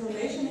focus on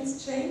information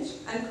exchange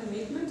and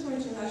commitment to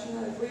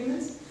international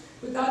agreements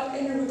without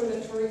any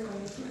regulatory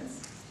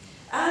commitments.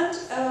 And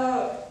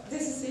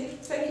this is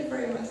it. Thank you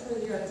very much for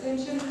your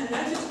attention. And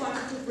I just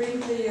wanted to bring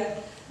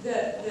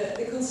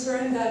the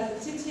concern that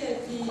the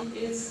TTIP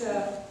is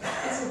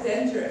a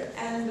danger,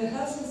 and the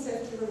health and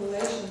safety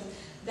regulations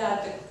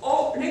that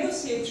all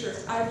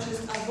negotiators are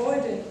just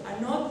avoiding, are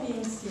not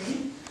being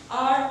seen,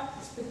 are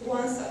the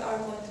ones that are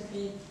going to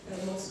be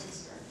most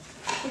concerned.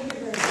 Thank you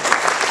very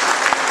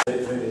much. The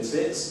United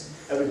States.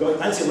 We've got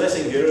Nancy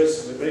Lessin here.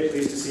 We're very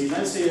pleased to see.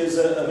 Nancy is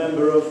a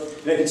member of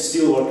United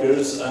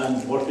Steelworkers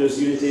and Workers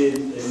Unity,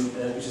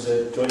 which is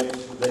a joint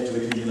venture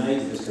between Unite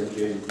in this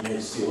country and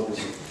United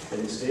Steelworkers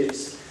in the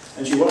States.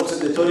 And she works at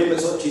the Tony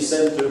Mazzocchi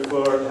Centre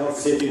for Health,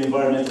 Safety and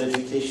Environmental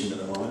Education at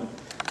the moment.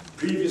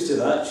 Previous to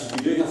that, she's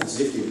been doing health and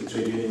safety with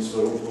trade unions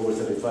for over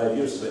 35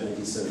 years, about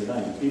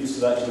 1979. Previous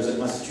to that, she was at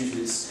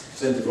Massachusetts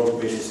Centre for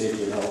Occupational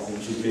Safety and Health,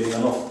 and she's doing a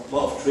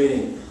lot of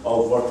training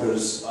of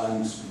workers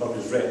and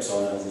workers' reps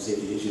on health and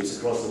safety issues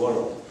across the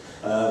world,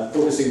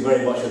 focusing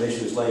very much on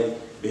issues like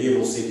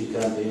behavioural safety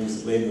campaigns,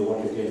 the blame the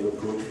worker kind of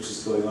approach which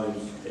is going on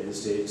in the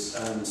States,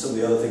 and some of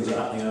the other things that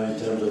are happening now in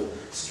terms of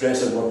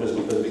stress on workers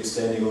because of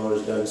extending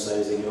hours,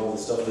 downsizing, and all the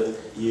stuff that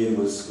Ian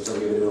was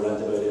having a bit of a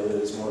rant about earlier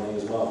this morning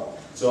as well.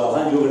 So I'll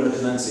hand you over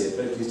to Nancy. I'm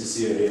very pleased to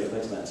see her here.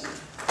 Thanks, Nancy. I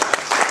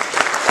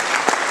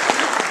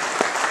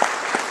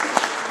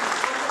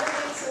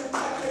need some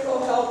technical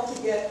help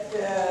to get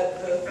the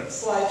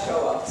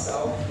slideshow up,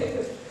 so.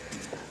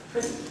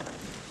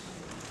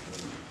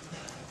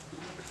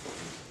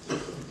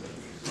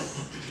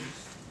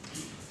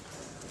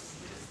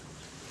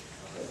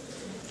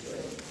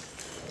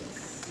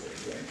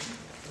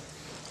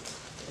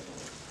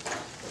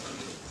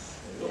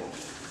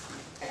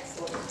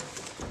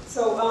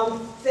 So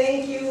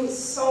thank you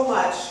so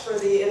much for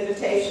the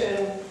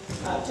invitation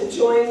to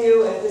join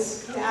you at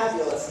this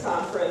fabulous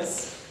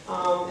conference.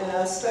 And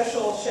a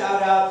special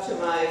shout out to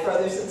my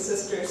brothers and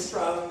sisters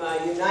from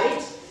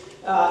Unite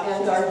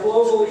and our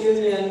global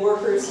union,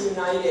 Workers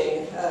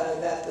Uniting,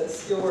 that the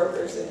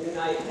Steelworkers and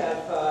Unite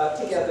have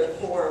together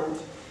formed.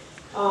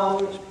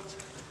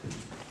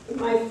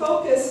 My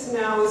focus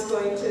now is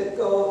going to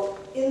go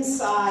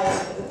inside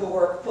the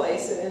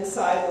workplace and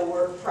inside the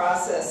work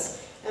process.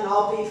 And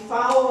I'll be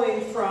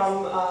following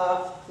from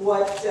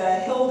what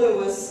Hilda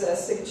was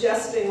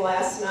suggesting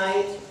last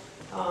night,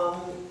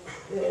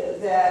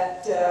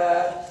 that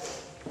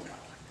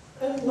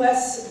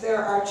unless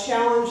there are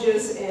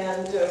challenges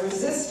and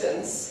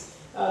resistance,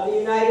 the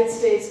United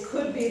States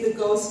could be the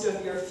ghost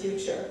of your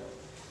future.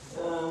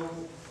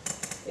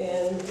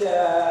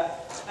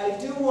 I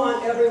do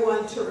want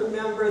everyone to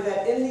remember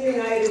that in the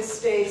United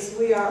States,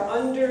 we are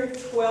under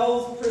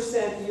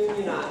 12%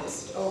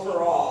 unionized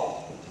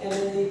overall. And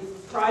in the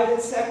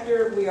private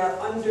sector, we are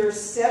under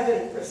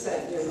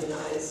 7%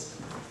 unionized.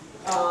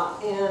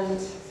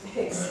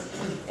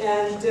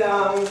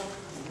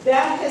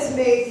 That has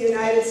made the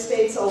United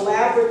States a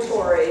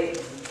laboratory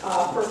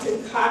for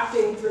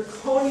concocting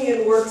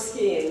draconian work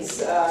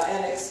schemes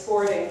and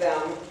exporting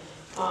them.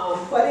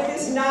 But it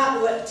is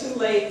not too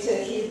late to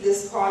heed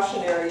this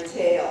cautionary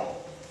tale.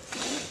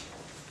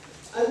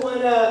 I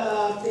want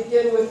to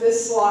begin with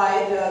this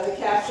slide. The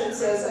caption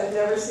says, "I've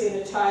never seen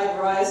a tide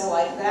rise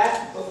like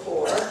that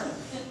before."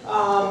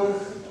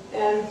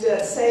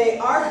 Say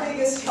our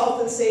biggest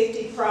health and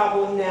safety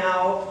problem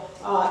now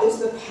is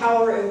the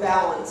power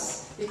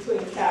imbalance between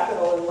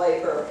capital and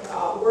labor.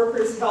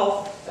 Workers'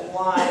 health and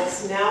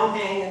lives now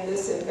hang in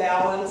this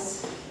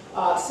imbalance.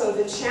 So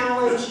the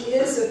challenge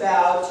is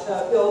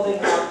about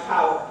building our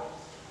power.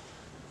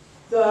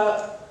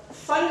 The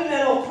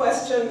fundamental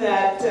question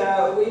that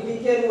we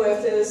begin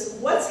with is,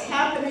 what's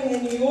happening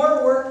in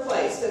your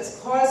workplace that's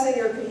causing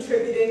or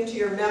contributing to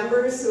your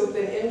members who have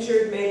been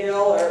injured, made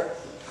ill, or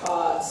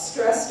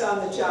stressed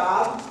on the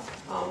job?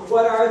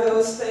 What are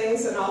those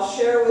things? And I'll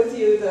share with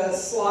you the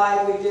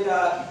slide. We did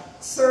a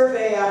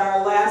survey at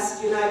our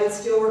last United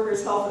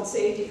Steelworkers Health and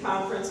Safety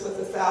Conference with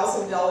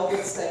 1,000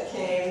 delegates that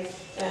came,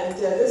 and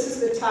this is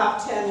the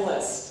top 10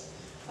 list.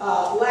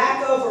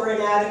 Lack of or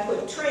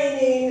inadequate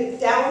training,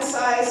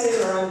 downsizing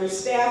or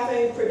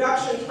understaffing,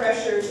 production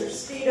pressures or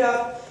speed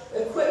up,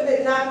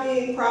 equipment not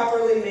being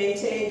properly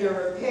maintained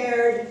or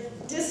repaired,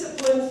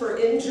 discipline for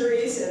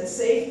injuries and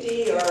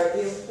safety, or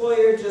the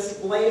employer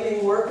just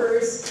blaming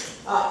workers,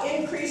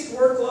 increased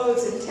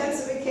workloads,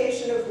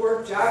 intensification of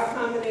work, job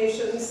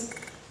combinations,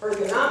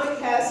 ergonomic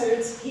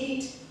hazards,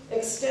 heat,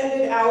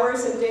 extended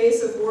hours and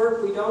days of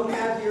work. We don't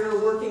have your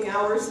working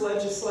hours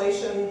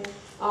legislation,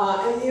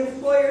 and the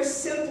employer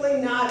simply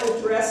not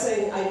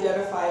addressing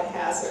identified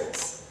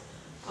hazards.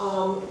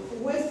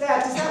 With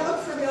that, does that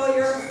look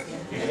familiar?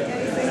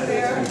 Anything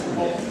there?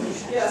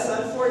 Yes,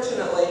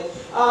 unfortunately.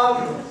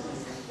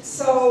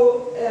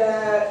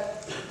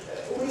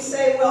 We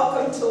say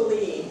welcome to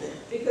lean,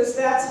 because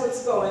that's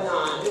what's going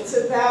on. It's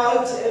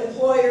about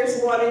employers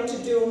wanting to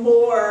do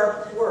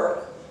more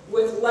work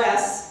with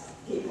less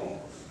people.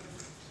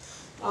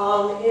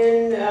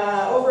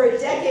 Over a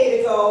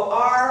decade ago,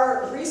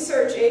 our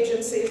research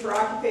agency for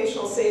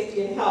occupational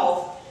safety and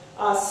health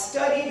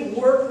studied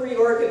work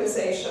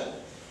reorganization.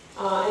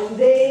 And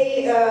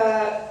they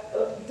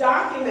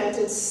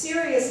documented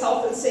serious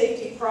health and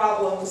safety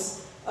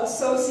problems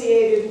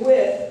associated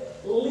with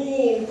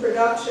lean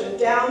production,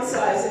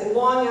 downsizing,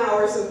 long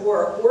hours of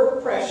work,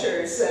 work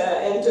pressures,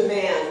 and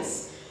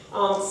demands.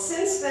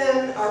 Since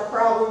then, our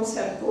problems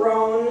have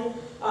grown.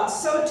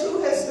 So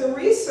too has the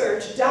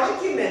research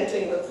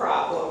documenting the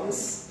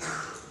problems.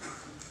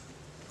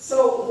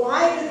 So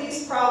why do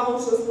these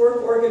problems with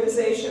work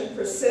organization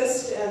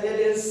persist? And it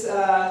is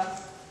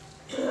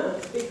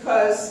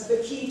because the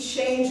key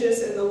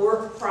changes in the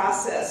work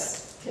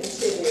process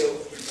continue.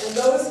 And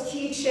those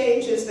key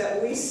changes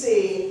that we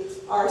see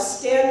are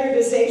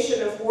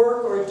standardization of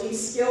work or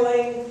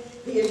de-skilling,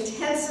 the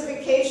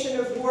intensification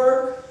of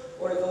work,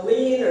 or the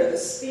lean or the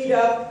speed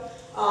up,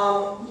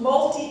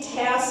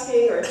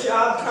 multitasking or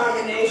job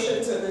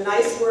combinations, or the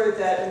nice word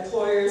that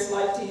employers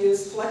like to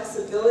use,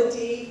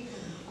 flexibility,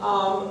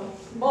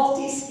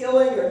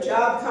 multi-skilling or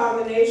job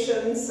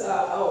combinations,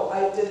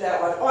 I did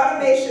that one,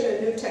 automation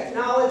and new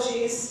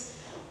technologies,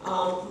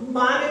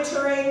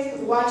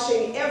 monitoring,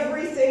 watching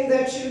everything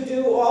that you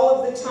do all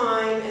of the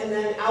time, and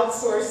then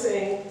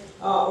outsourcing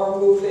or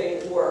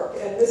moving work.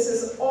 And this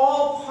is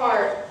all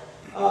part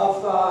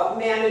of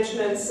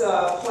management's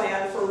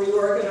plan for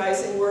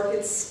reorganizing work.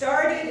 It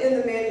started in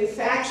the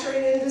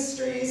manufacturing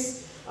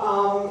industries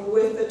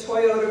with the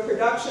Toyota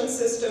production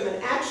system,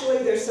 and actually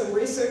there's some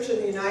research in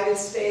the United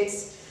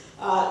States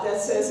that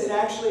says it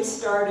actually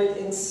started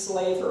in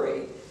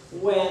slavery,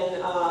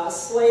 when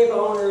slave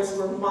owners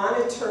were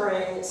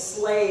monitoring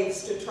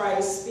slaves to try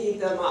to speed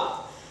them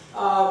up.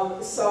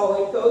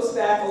 So it goes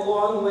back a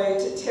long way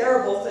to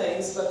terrible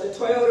things, but the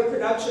Toyota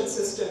production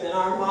system in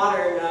our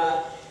modern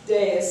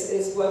days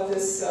is what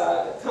this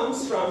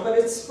comes from. But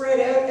it's spread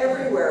out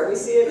everywhere. We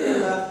see it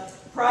in the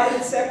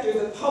private sector,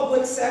 the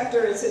public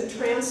sector, it's in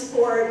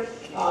transport,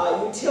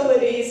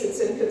 utilities, it's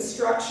in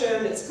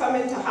construction, it's come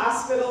into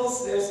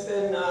hospitals. There's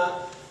been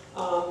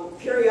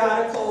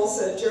periodicals,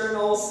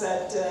 journals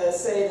that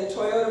say the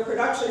Toyota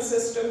production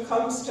system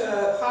comes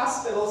to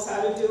hospitals,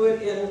 how to do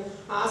it in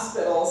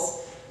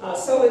hospitals.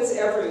 So it's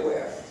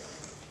everywhere.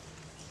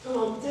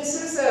 This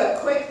is a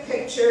quick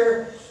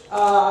picture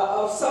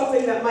of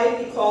something that might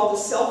be called a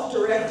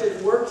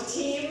self-directed work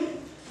team.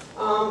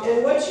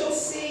 And what you'll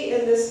see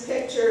in this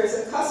picture is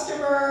a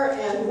customer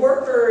and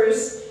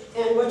workers,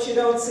 and what you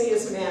don't see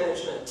is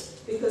management.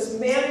 Because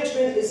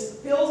management is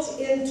built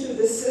into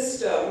the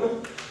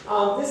system.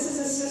 This is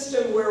a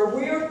system where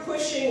we're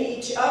pushing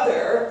each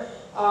other,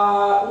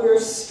 we're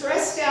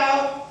stressed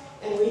out,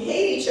 and we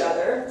hate each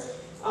other.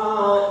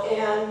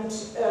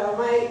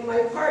 My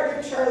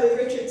partner, Charlie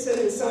Richardson,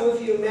 who some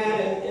of you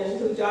met and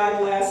who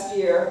died last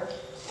year,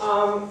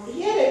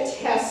 he had a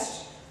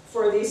test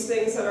for these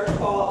things that are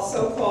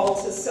so-called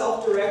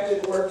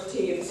self-directed work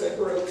teams or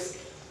groups.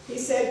 He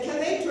said, can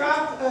they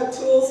drop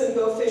tools and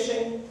go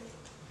fishing?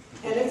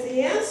 And if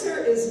the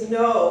answer is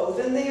no,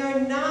 then they are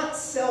not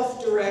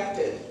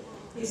self-directed.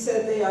 He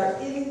said they are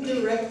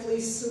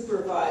indirectly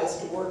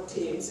supervised work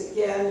teams,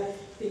 again,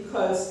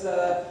 because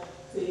the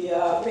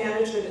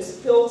management is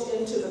built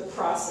into the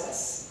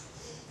process.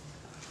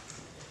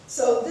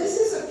 So this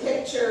is a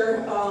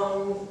picture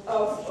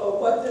of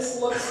what this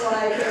looks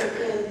like,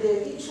 and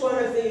each one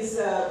of these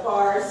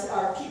bars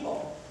are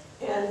people.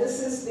 And this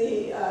is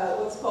the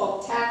what's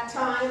called tack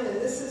time, and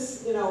this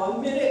is, you know,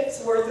 a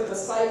minute's worth of a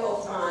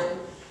cycle time.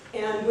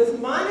 And with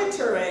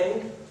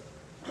monitoring,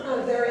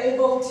 they're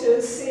able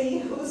to see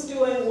who's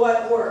doing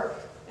what work.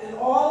 And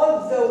all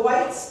of the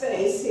white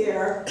space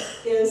here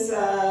is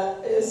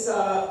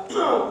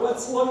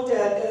what's looked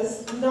at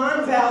as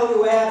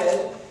non-value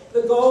added.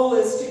 The goal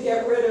is to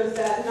get rid of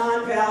that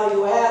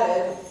non-value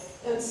added.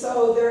 And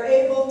so they're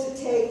able to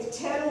take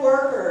 10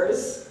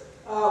 workers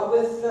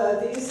with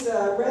these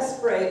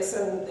rest breaks,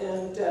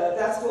 and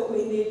that's what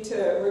we need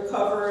to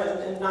recover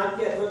and not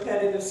get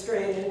repetitive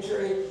strain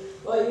injury.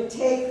 Well, you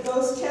take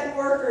those 10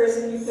 workers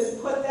and you can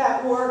put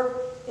that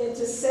work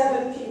into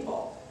 7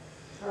 people.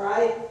 All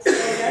right? So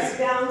that's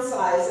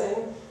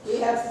downsizing. We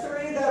have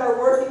 3 that are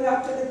working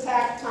up to the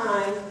tack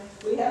time.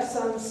 We have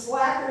some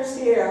slackers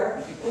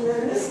here. And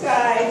then this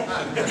guy,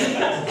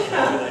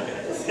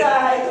 who's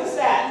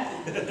that?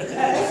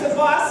 That is the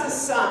boss's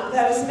son.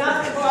 That is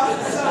not the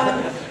boss's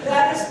son.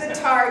 That is the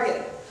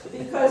target.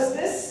 Because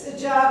this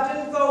job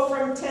didn't go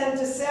from 10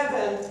 to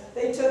 7.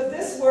 They took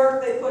this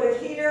work, they put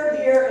it here,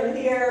 here, and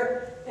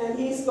here, and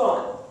he's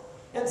gone.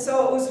 And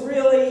so it was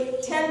really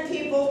 10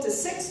 people to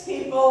 6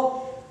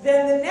 people.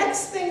 Then the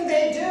next thing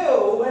they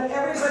do, when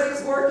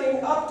everybody's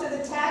working up to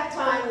the tack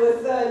time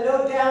with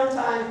no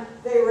downtime,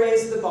 they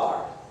raise the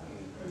bar.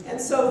 And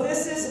so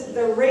this is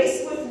the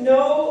race with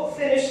no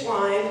finish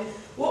line.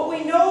 What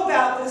we know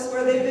about this,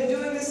 where they've been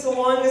doing this the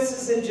longest,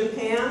 is in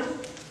Japan.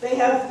 They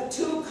have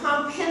 2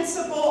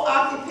 compensable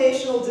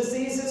occupational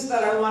diseases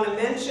that I want to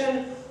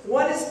mention.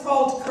 One is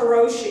called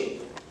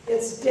karoshi.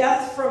 It's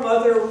death from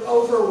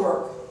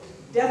overwork.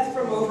 Death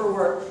from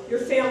overwork. Your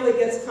family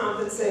gets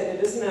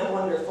compensated. Isn't that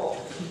wonderful?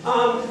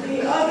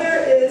 The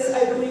other is,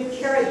 I believe,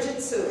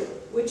 karijitsu,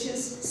 which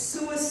is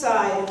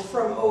suicide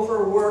from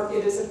overwork.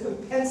 It is a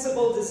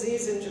compensable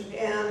disease in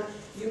Japan.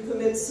 You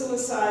commit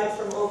suicide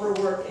from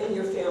overwork and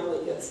your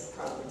family gets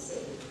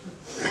compensated.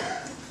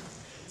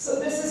 So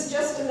this is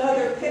just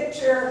another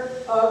picture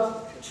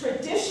of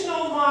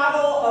traditional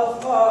model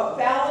of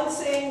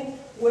balancing,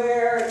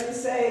 where you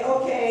say,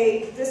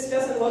 okay, this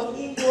doesn't look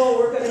equal,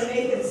 we're going to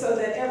make it so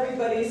that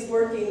everybody's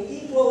working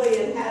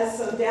equally and has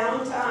some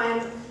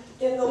downtime.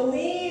 In the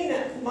lean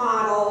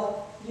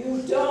model,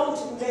 you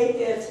don't make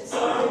it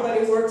so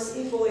everybody works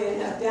equally and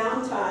have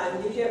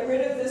downtime. You get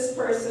rid of this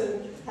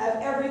person,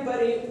 have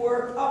everybody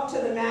work up to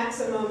the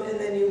maximum, and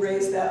then you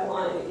raise that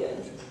line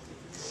again.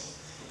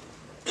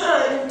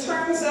 In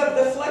terms of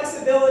the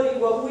flexibility,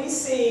 what we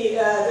see,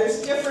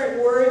 there's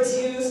different words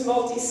used.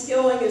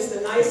 Multi-skilling is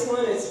the nice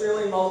one. It's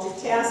really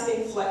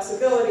multitasking,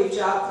 flexibility,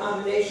 job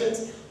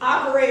combinations.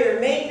 Operator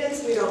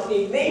maintenance, we don't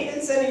need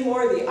maintenance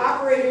anymore. The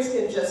operators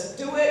can just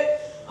do it.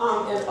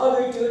 And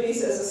other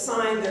duties as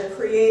assigned, they're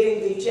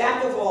creating the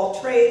jack of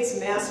all trades,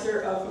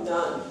 master of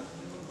none.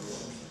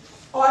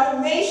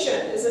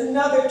 Automation is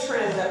another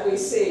trend that we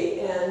see.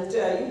 And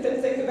you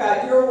can think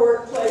about your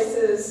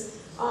workplaces.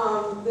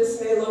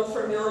 This may look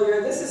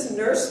familiar. This is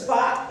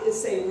NurseBot.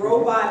 It's a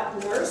robot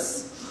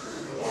nurse.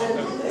 And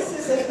this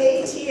is an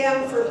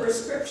ATM for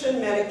prescription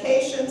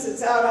medications.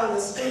 It's out on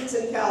the streets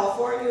in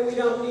California. We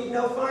don't need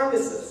no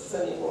pharmacists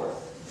anymore.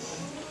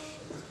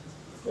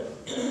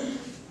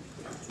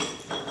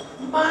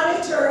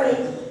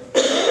 Monitoring.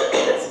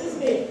 Excuse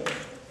me.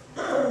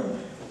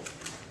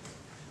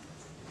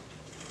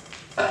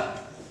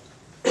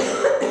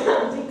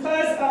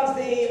 Because of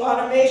the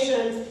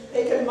automation,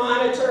 they can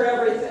monitor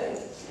everything.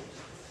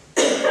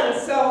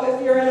 So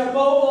if you're in a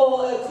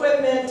mobile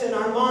equipment in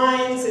our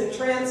mines and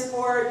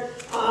transport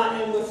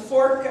and with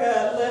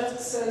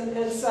forklifts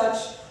and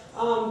such,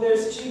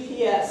 there's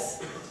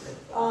GPS.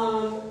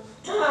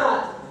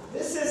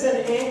 This is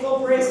an ankle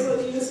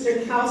bracelet used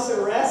in house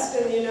arrest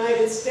in the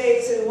United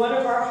States. In one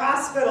of our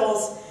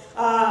hospitals,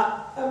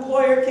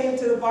 employer came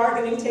to the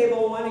bargaining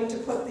table wanting to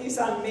put these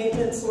on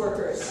maintenance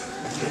workers.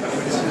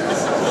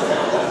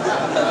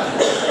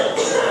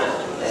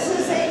 This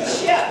is a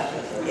chip.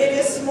 It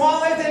is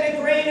smaller than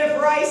a grain of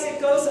rice. It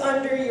goes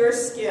under your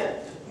skin.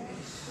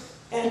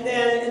 And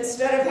then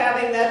instead of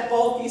having that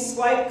bulky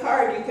swipe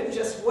card, you can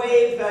just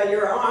wave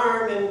your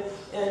arm, and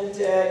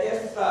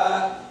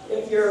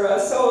if you're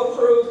so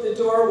approved, the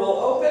door will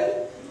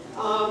open.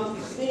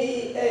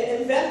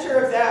 The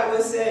inventor of that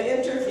was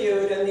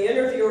interviewed, and the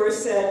interviewer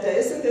said,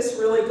 "Isn't this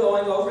really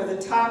going over the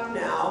top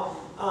now?"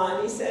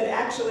 And he said,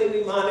 "Actually,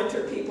 we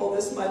monitor people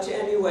this much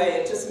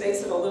anyway. It just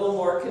makes it a little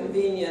more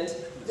convenient."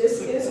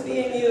 This is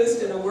being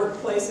used in a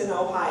workplace in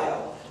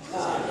Ohio,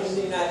 in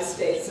the United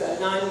States, a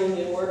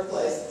non-union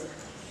workplace.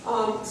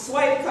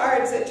 Swipe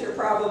cards that you're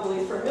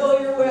probably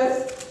familiar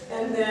with,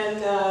 and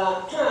then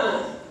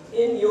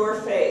in your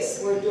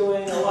face. We're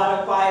doing a lot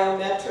of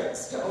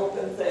biometrics to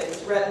open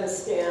things, retina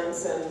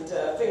scans and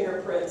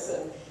fingerprints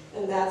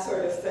and that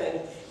sort of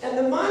thing. And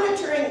the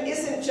monitoring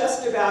isn't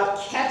just about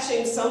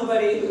catching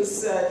somebody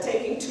who's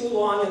taking too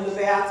long in the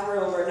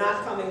bathroom or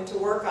not coming to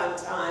work on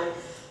time.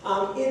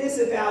 It is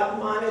about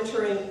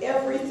monitoring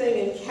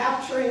everything and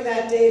capturing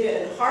that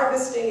data and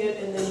harvesting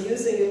it and then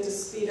using it to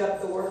speed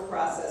up the work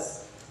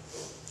process.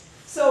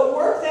 So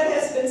work that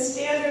has been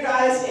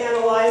standardized,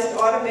 analyzed,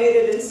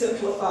 automated, and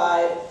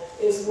simplified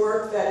is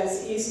work that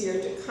is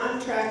easier to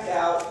contract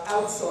out,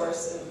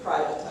 outsource, and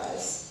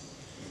privatize.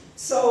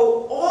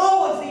 So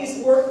all of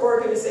these work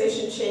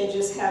organization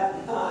changes have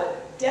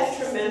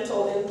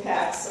detrimental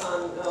impacts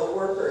on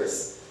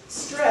workers.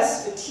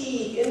 Stress,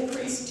 fatigue,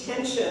 increased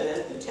tension,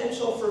 and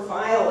potential for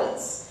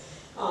violence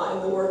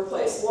in the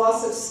workplace.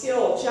 Loss of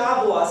skill,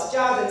 job loss,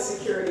 job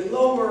insecurity,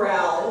 low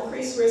morale,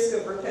 increased risk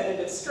of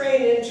repetitive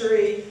strain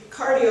injury,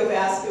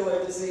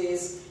 cardiovascular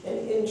disease, and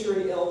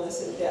injury,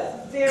 illness, and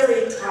death.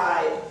 Very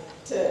tied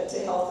to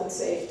health and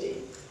safety.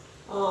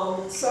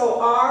 So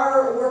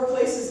our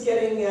workplace is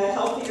getting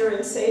healthier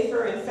and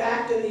safer. In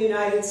fact, in the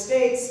United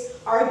States,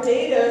 our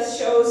data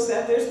shows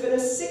that there's been a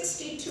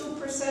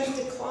 62%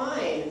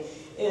 decline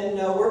in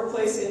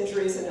workplace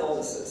injuries and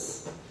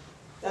illnesses.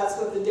 That's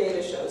what the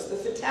data shows. The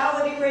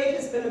fatality rate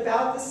has been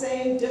about the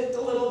same, dipped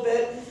a little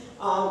bit,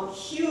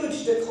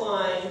 huge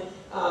decline.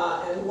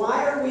 And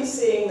why are we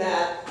seeing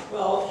that?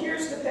 Well,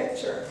 here's the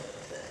picture.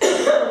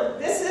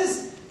 This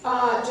is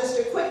just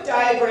a quick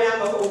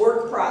diagram of a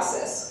work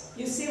process.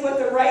 You see what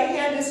the right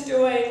hand is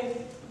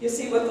doing, you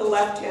see what the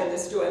left hand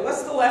is doing.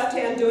 What's the left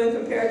hand doing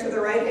compared to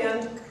the right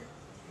hand?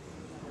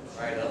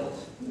 Right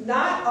elbows.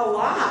 Not a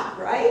lot,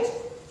 right?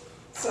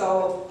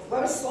 So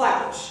what a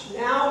slouch.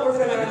 Now we're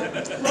gonna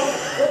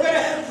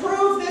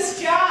improve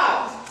this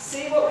job.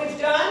 See what we've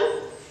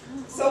done?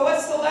 So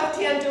what's the left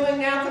hand doing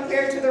now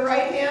compared to the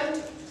right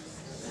hand?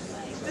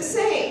 The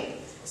same.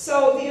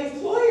 So the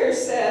employer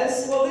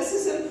says, well, this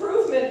is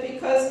improvement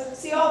because,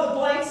 see all the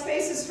blank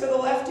spaces for the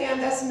left hand,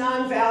 that's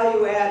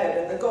non-value added,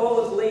 and the goal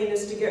of lean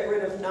is to get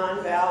rid of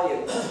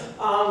non-value.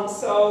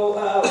 So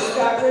we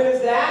got rid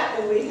of that,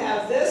 and we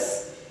have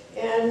this.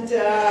 And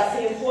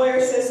the employer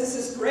says this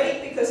is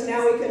great because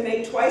now we can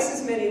make twice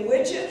as many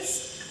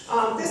widgets.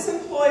 This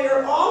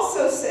employer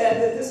also said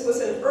that this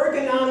was an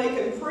ergonomic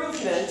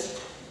improvement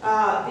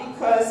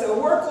because a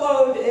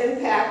workload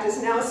impact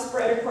is now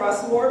spread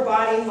across more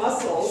body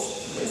muscles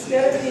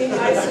instead of being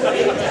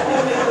isolated to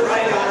the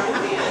right arm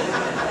and hand.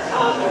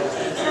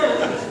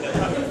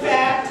 In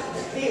fact,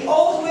 the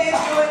old way of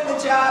doing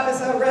the job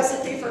is a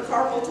recipe for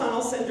carpal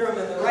tunnel syndrome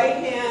in the right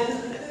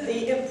hand.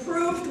 The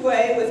improved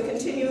way with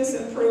continuous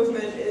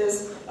improvement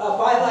is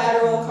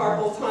bilateral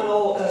carpal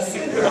tunnel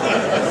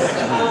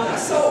syndrome.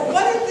 So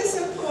what did this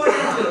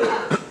employer do?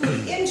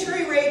 The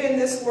injury rate in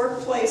this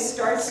workplace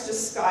starts to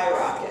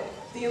skyrocket.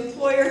 The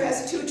employer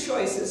has two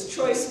choices.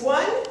 Choice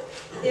one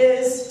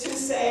is to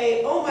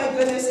say, oh my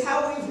goodness,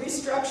 how we've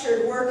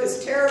restructured work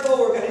is terrible.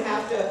 We're going to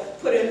have to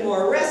put in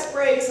more rest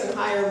breaks and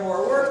hire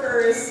more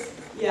workers.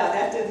 Yeah,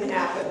 that didn't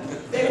happen.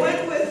 They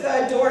went with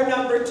door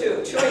number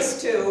two.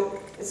 Choice two.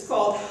 It's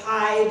called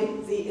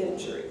hide the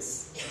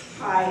injuries.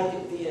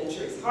 Hide the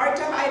injuries. Hard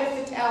to hide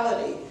a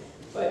fatality,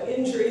 but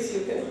injuries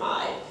you can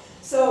hide.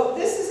 So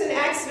this is an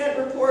accident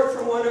report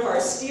from one of our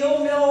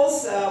steel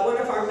mills. One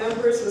of our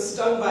members was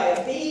stung by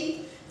a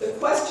bee. The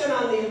question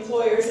on the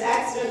employer's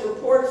accident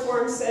report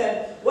form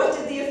said, what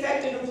did the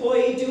affected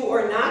employee do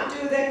or not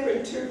do that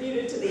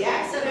contributed to the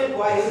accident?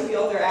 Why do you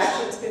feel their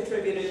actions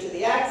contributed to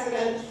the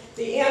accident?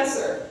 The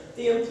answer,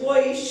 the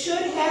employee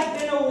should have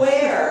been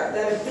aware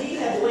that a bee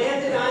had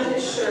landed on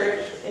his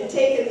shirt and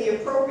taken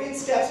the appropriate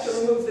steps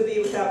to remove the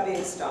bee without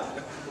being stung.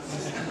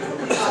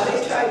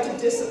 They tried to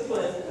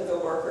discipline the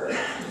worker.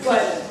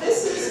 But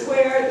this is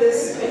where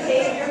this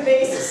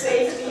behavior-based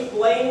safety,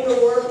 blame the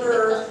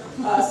worker,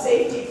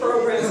 safety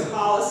programs,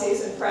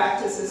 policies, and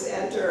practices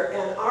enter.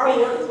 And our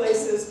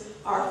workplaces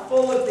are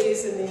full of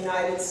these in the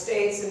United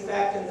States. In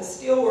fact, in the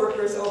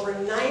steelworkers, over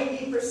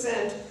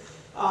 90%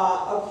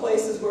 of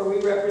places where we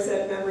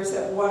represent members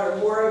have one or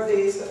more of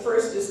these. The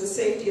first is the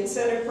safety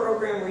incentive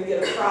program where you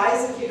get a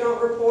prize if you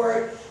don't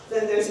report.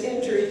 Then there's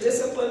injury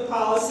discipline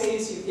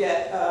policies. You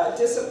get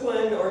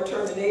discipline or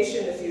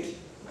termination if you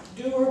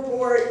do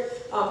report.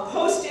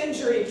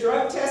 Post-injury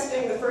drug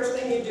testing, the first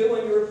thing you do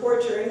when you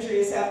report your injury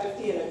is have to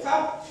pee in a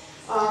cup.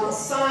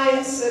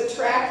 Signs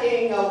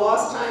tracking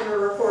lost time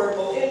or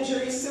reportable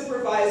injuries,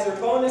 supervisor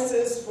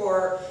bonuses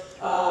for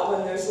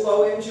when there's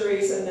low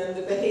injuries, and then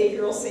the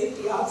behavioral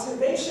safety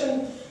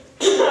observation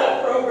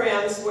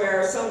programs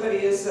where somebody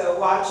is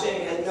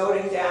watching and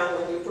noting down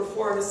when you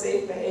perform a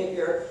safe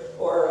behavior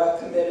or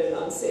commit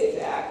an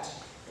unsafe act.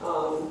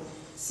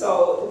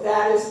 So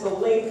that is the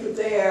link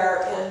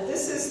there, and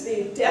this is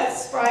the death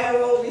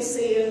spiral we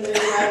see in the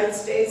United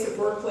States of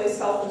workplace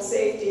health and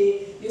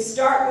safety. You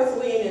start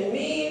with lean and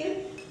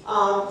mean.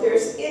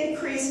 There's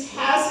increased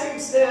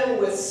hazards then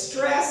with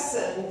stress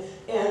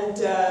and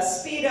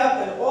speed up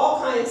and all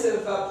kinds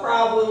of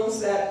problems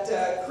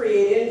that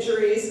create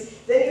injuries.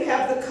 Then you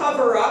have the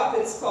cover-up,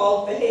 it's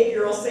called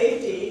behavioral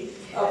safety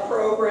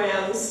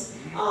programs.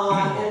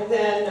 And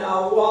then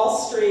Wall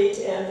Street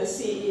and the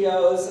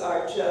CEOs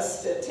are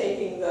just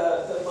taking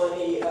the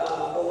money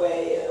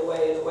away and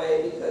away and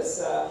away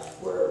because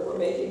we're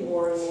making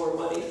more and more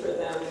money for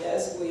them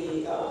as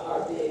we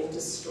are being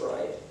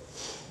destroyed.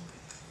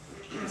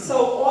 So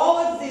all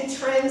of the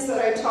trends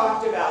that I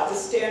talked about, the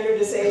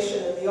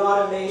standardization and the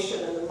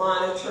automation and the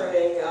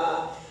monitoring,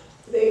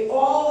 they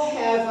all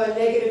have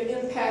negative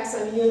impacts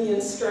on union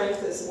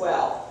strength as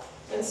well.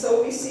 And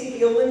so we see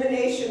the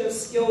elimination of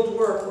skilled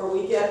work where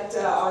we get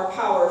our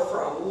power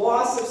from,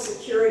 loss of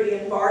security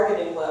and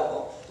bargaining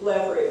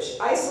leverage,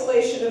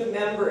 isolation of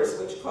members,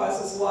 which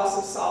causes loss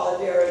of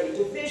solidarity,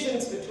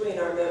 divisions between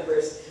our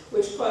members,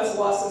 which cause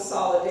loss of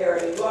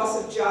solidarity,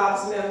 loss of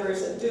jobs,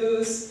 members, and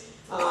dues,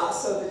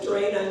 so the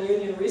drain on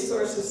union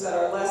resources that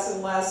are less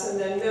and less, and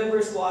then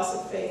members' loss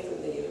of faith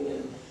in the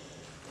union.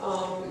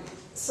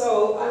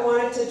 So I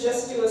wanted to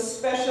just do a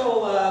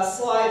special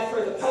slide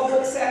for the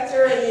public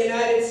sector in the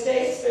United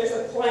States. There's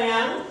a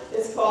plan.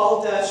 It's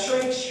called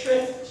Shrink,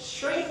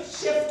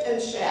 Shift,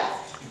 and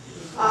Shaft.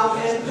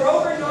 And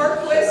Grover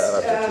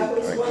Norquist,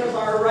 who's one of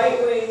our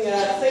right-wing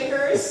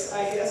thinkers,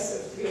 I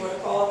guess if you want to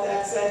call it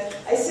that, said,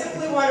 I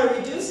simply want to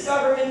reduce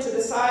government to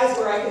the size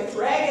where I can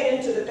drag it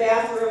into the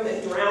bathroom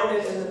and drown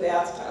it in the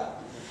bathtub.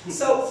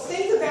 So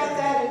think about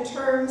that in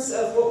terms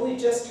of what we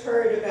just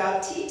heard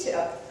about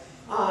TTIP.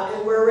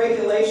 And where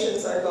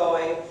regulations are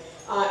going.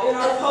 In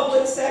our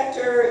public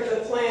sector, the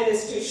plan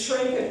is to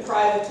shrink and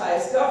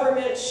privatize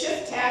government,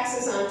 shift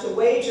taxes onto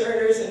wage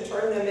earners and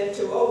turn them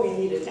into, oh, we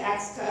need a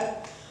tax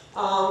cut,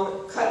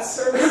 cut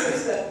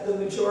services that the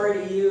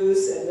majority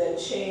use, and then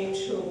change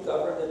whom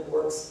government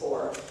works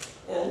for.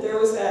 And there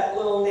was that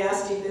little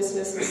nasty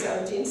business in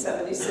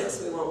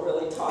 1776, we won't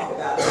really talk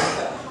about it.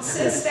 But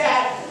since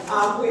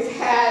that, we've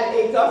had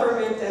a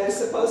government that is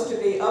supposed to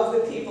be of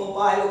the people,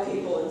 by the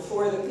people, and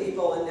for the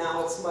people, and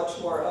now it's much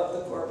more of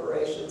the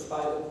corporations,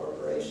 by the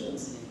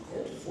corporations,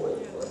 and for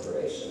the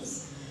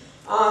corporations.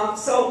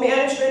 So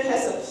management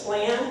has a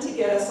plan to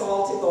get us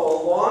all to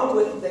go along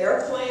with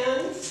their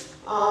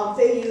plan.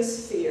 They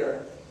use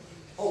fear,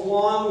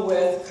 along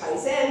with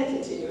Kaizen,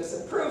 continuous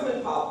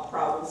improvement,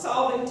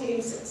 problem-solving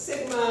teams, Six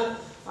Sigma,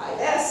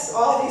 5S,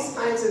 all these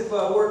kinds of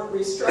work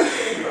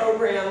restructuring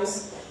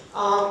programs.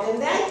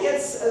 And that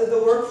gets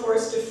the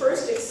workforce to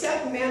first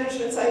accept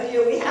management's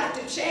idea we have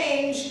to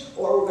change,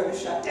 or we're going to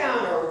shut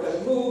down, or we're going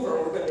to move,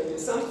 or we're going to do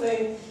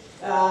something,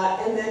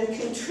 and then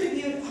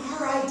contribute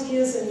our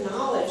ideas and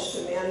knowledge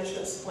to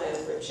management's plan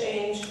for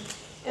change.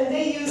 And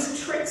they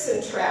use tricks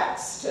and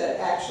traps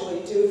to actually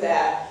do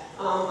that.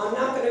 I'm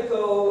not going to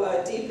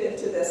go deep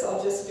into this,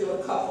 I'll just do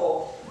a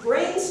couple.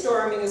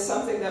 Brainstorming is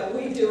something that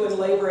we do in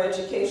labor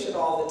education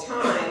all the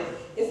time.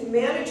 If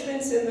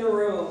management's in the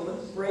room,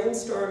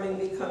 brainstorming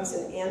becomes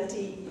an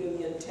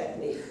anti-union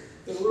technique.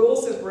 The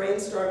rules of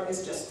brainstorming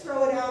is just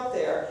throw it out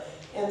there.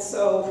 And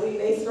so we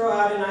may throw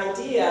out an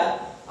idea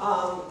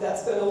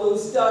that's going to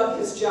lose Doug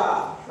his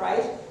job,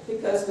 right?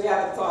 Because we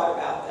haven't thought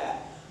about that.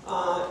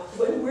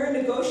 When we're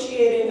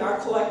negotiating our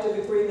collective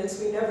agreements,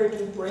 we never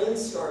do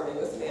brainstorming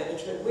with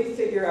management. We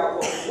figure out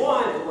what we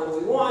want and when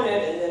we want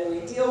it, and then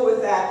we deal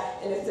with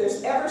that. And if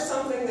there's ever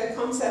something that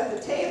comes at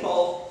the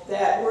table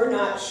that we're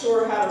not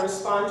sure how to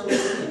respond to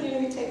as a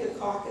union, we take a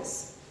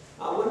caucus.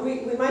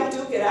 We might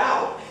duke it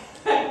out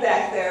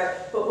back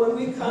there, but when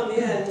we come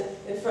in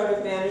front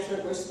of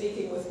management, we're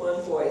speaking with one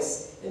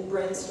voice. In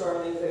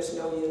brainstorming, there's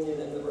no union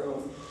in the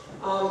room.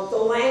 The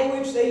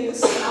language they use,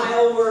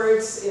 smile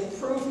words,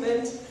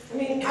 improvement. I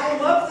mean, I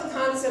love the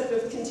concept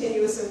of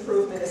continuous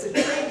improvement. As a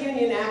trade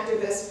union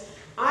activist,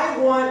 I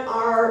want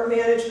our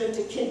management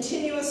to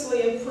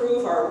continuously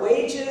improve our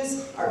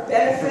wages, our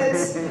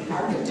benefits,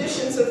 our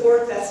conditions of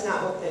work. That's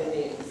not what they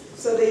mean.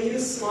 So they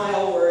use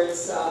smile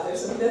words.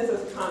 There's a myth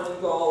of common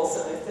goals,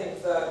 and I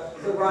think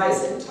the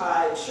rising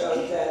tide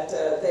showed that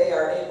they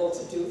are able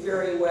to do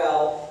very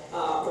well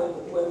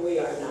when we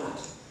are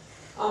not.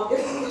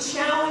 If we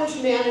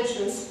challenge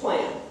management's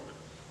plan,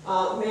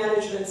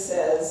 management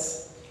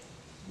says,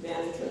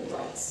 management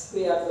rights.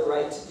 We have the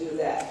right to do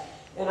that.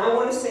 And I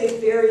want to say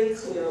very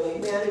clearly,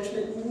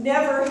 management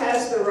never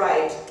has the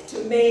right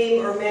to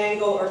maim or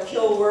mangle or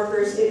kill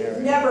workers. It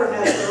never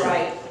has the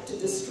right to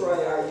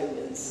destroy our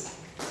unions.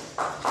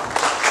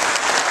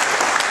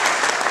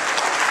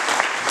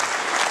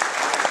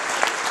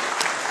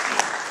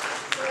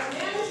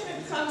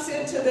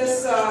 Into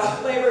this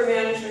labor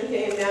management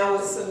game now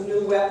with some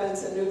new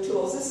weapons and new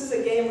tools. This is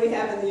a game we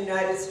have in the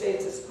United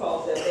States. It's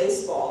called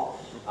baseball.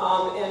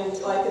 And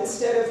like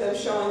instead of them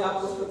showing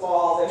up with the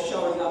ball, they're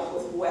showing up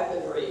with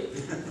weaponry.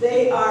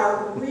 They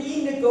are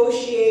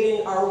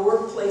renegotiating our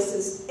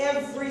workplaces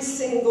every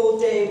single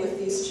day with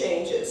these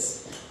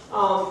changes.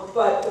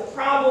 But the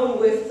problem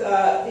with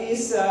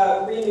these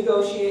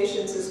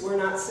renegotiations is we're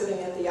not sitting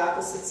at the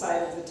opposite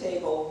side of the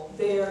table.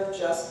 They're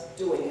just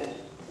doing it.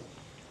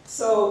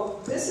 So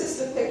this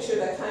is the picture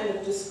that kind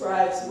of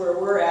describes where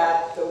we're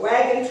at. The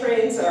wagon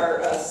trains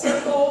are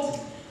circled,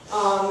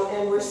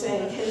 and we're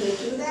saying, can they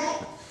do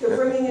that? They're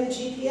bringing in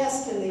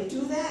GPS, can they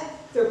do that?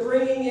 They're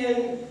bringing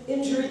in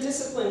injury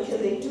discipline,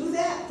 can they do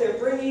that? They're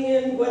bringing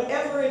in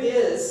whatever it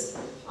is,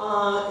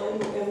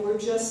 and we're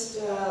just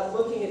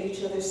looking at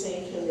each other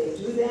saying, can they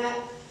do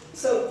that?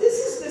 So this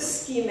is the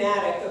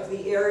schematic of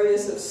the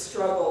areas of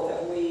struggle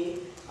that we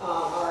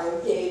are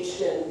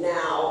engaged in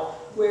now,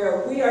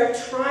 where we are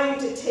trying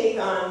to take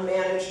on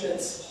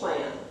management's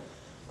plan.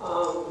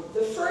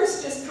 The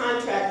first is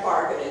contract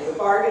bargaining, the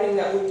bargaining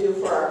that we do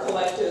for our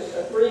collective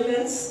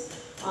agreements.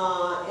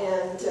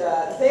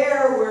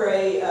 There we're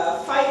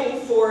a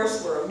fighting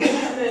force, we're a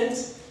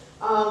movement.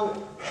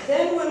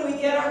 Then when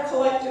we get our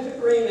collective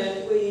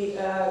agreement, we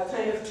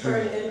kind of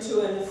turn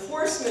into an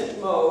enforcement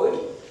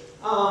mode.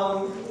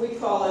 We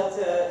call it,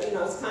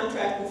 it's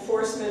contract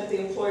enforcement.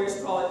 The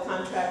employers call it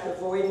contract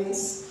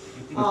avoidance.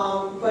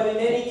 But in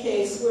any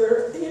case,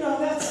 we're,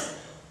 that's,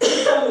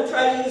 I'm going to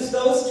try to use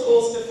those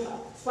tools to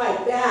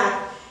fight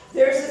back.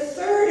 There's a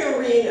third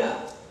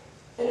arena,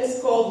 and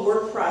it's called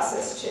work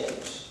process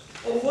change.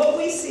 And what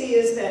we see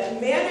is that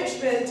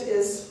management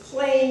is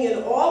playing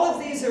in all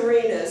of these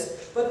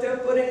arenas, but they're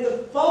putting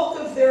the bulk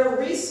of their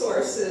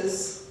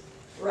resources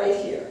right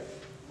here.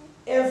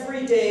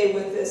 Every day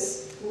with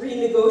this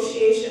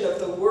renegotiation of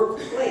the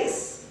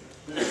workplace.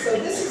 So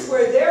this is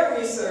where their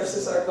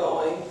resources are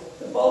going.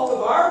 The bulk of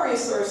our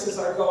resources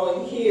are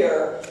going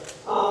here.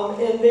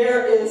 And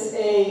there is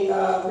a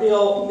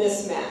real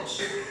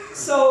mismatch.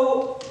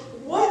 So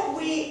what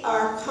we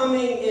are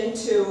coming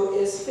into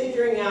is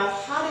figuring out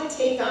how to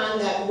take on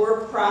that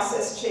work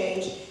process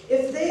change.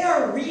 If they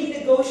are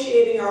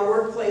renegotiating our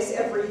workplace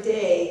every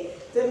day,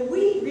 then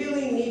we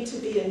really need to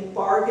be in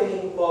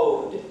bargaining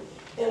mode.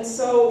 And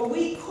so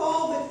we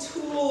call the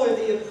tool or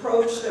the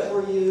approach that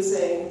we're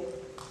using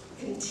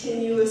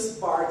continuous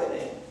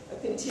bargaining, a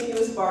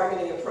continuous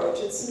bargaining approach.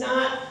 It's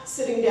not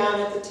sitting down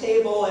at the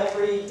table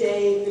every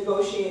day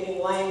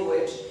negotiating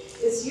language.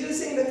 It's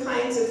using the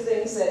kinds of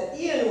things that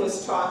Ian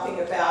was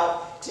talking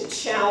about to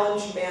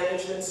challenge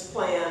management's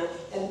plan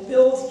and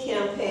build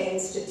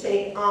campaigns to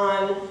take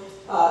on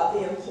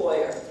the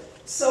employer.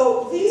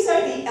 So these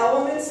are the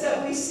elements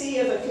that we see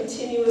of a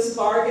continuous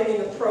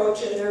bargaining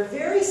approach, and they're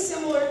very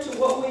similar to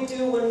what we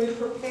do when we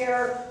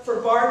prepare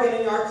for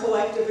bargaining our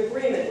collective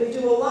agreement. We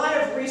do a lot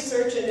of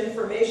research and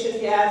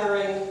information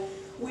gathering.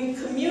 We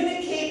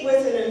communicate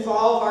with and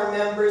involve our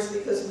members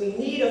because we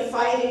need a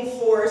fighting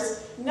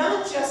force,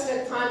 not just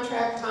at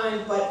contract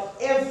time, but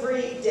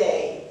every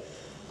day.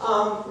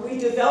 We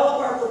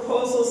develop our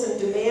proposals and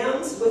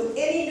demands. With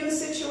any new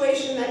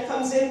situation that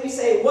comes in, we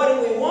say, what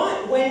do we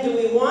want? When do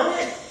we want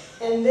it?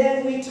 And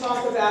then we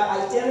talk about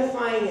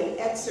identifying and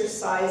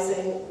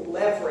exercising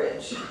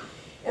leverage.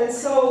 And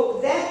so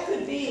that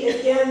could be,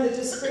 again, the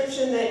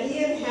description that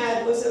Ian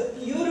had was a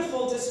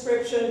beautiful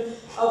description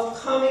of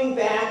coming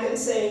back and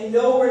saying,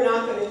 no, we're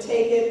not going to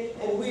take it,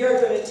 and we are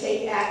going to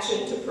take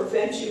action to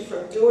prevent you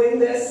from doing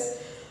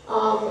this.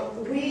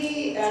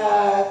 We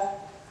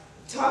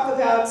talk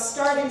about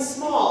starting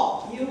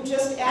small. You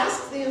just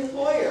ask the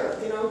employer,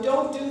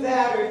 don't do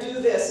that or do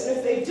this. And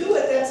if they do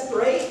it, that's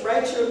great.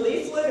 Write your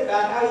leaflet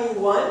about how you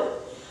won.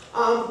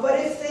 But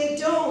if they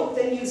don't,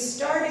 then you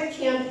start a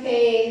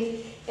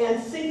campaign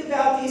and think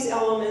about these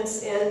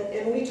elements,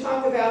 and we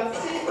talk about,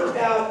 think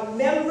about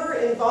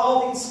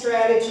member-involving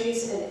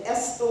strategies and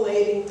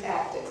escalating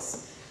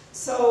tactics.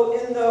 So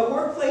in the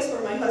workplace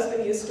where my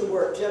husband used to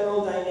work,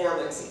 General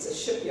Dynamics, it's a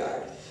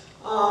shipyard,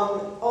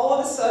 all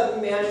of a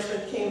sudden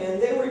management came in.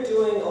 They were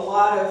doing a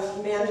lot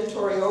of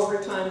mandatory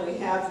overtime. We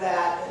have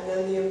that. And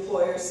then the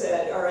employer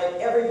said, all right,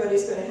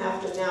 everybody's going to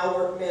have to now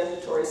work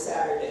mandatory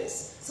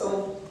Saturdays.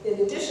 So in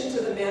addition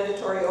to the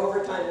mandatory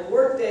overtime and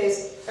work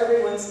days,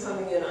 everyone's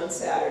coming in on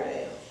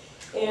Saturday.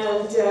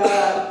 And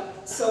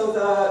so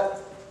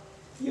the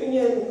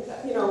union,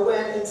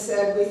 went and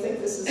said, we think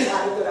this is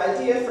not a good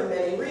idea for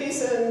many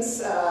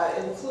reasons,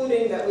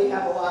 including that we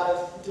have a lot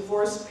of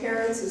divorced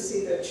parents who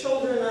see their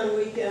children on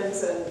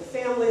weekends, and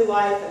family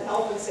life and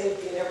health and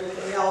safety and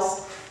everything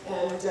else.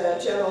 And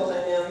General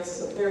Dynamics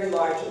is a very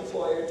large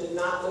employer, did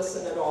not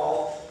listen at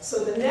all.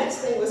 So the next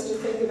thing was to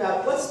think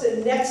about what's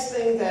the next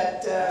thing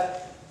that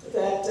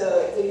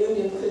the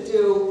union could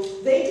do.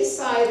 They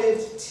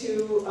decided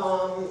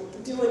to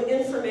do an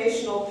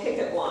informational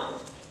picket line.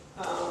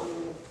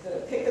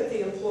 Picket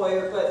the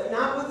employer, but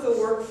not with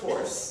the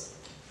workforce,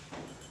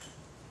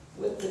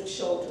 with the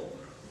children.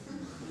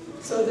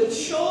 So the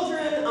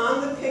children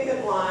on the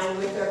picket line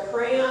with their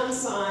crayon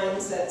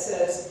signs that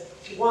says,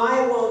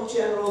 why won't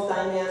General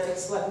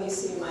Dynamics let me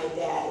see my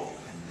daddy?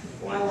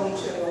 Why won't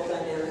General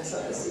Dynamics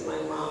let me see my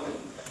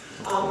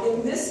mommy?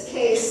 In this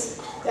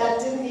case, that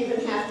didn't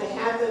even have to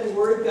happen.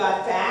 Word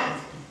got back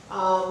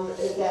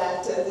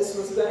that this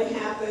was going to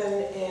happen,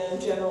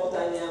 and General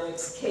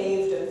Dynamics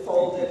caved and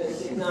folded and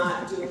did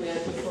not do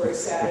mandatory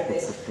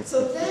Saturdays.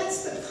 So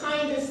that's the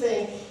kind of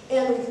thing.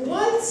 And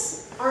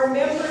once our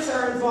members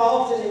are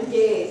involved and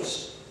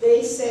engaged,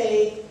 they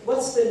say,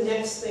 what's the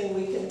next thing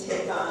we can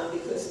take on,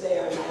 because they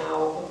are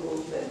now a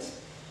movement.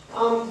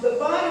 The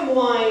bottom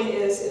line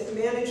is, if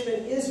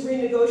management is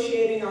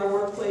renegotiating our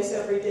workplace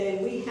every day,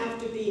 we have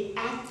to be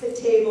at the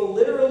table,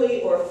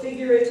 literally or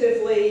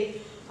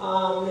figuratively.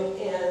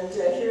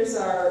 Here's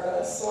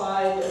our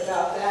slide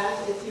about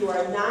that. If you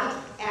are not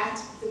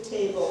at the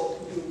table,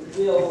 you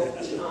will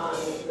be on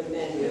the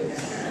menu.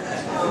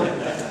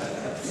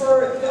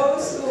 For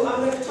those who,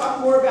 I'm going to talk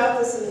more about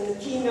this in the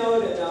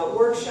keynote and a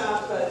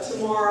workshop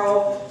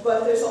tomorrow,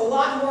 but there's a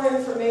lot more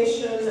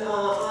information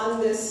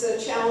on this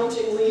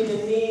challenging lean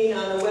and mean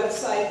on a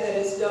website that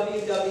is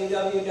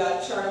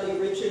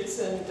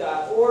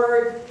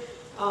www.charlierichardson.org.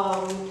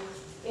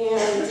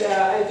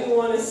 I do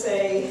want to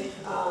say,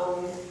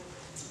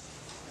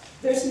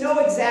 there's no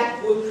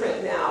exact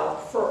blueprint now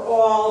for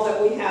all that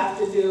we have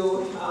to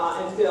do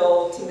and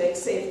build to make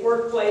safe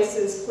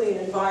workplaces, clean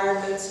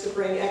environments, to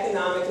bring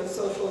economic and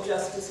social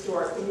justice to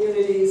our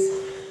communities.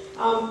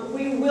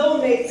 We will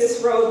make this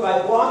road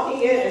by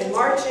walking it and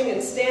marching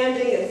and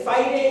standing and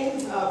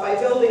fighting, by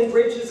building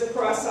bridges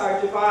across our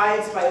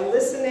divides, by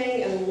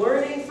listening and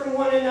learning from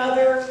one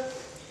another,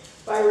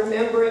 by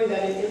remembering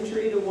that an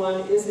injury to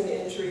one is an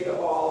injury to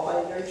all,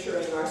 by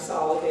nurturing our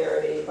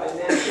solidarity, by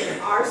matching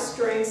our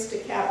strengths to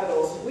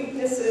capital's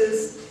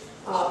weaknesses,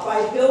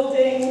 by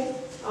building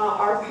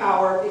our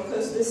power,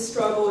 because this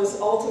struggle is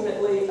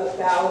ultimately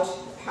about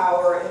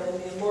power. And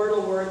in the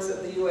immortal words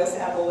of the U.S.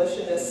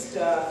 abolitionist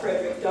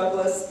Frederick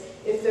Douglass,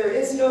 if there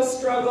is no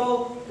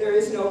struggle, there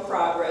is no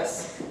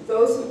progress.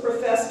 Those who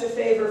profess to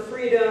favor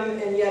freedom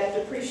and yet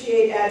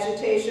depreciate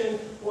agitation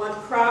want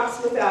crops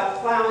without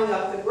plowing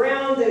up the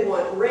ground. They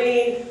want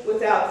rain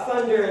without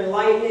thunder and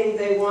lightning.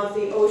 They want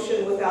the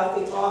ocean without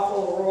the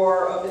awful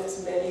roar of its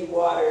many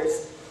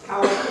waters.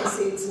 Power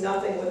concedes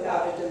nothing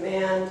without a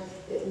demand.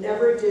 It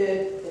never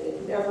did, and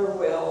it never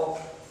will.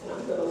 And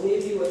I'm going to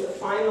leave you with a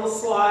final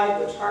slide,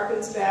 which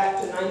harkens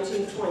back to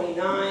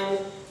 1929,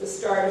 the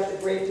start of the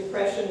Great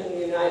Depression in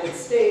the United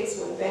States,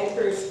 when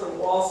bankers from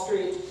Wall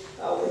Street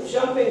were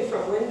jumping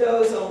from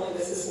windows, only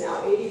this is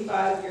now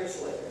 85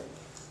 years later.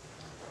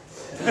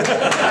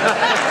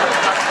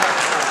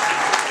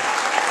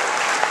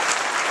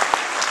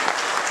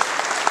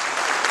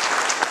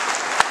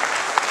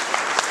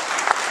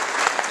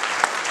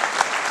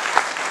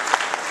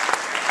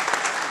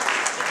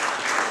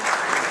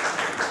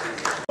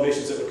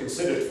 That were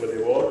considered for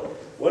the award.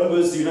 One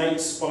was the Unite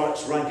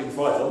Sparks Rank and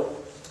File,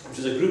 which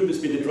is a group that's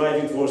been the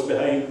driving force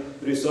behind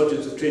the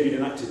resurgence of trade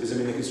union activism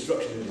in the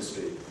construction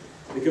industry.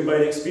 They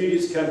combine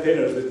experienced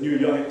campaigners with new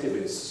young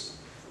activists.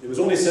 It was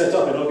only set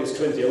up in August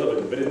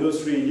 2011, but in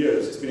those 3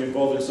 years it's been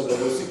involved in some of the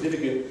most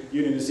significant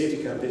union and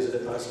safety campaigns of the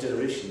past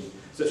generation,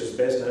 such as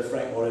Besna,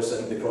 Frank Morris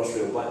and the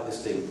Crossrail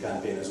blacklisting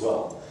campaign as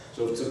well.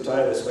 So some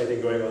tireless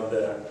fighting going on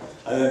there.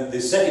 And then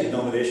the second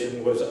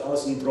nomination was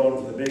Alison Braun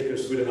from the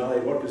Bakers, Food and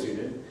Allied Workers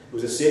Union, who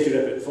was a safety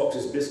rep at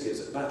Fox's Biscuits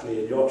at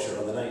Batley in Yorkshire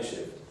on the night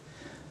shift.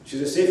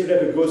 She's a safety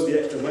rep who goes the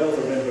extra mile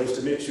for members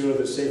to make sure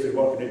they're safe and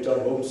work and return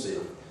home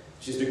safe.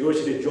 She's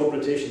negotiated job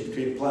rotation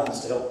between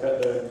plants to help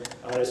cut down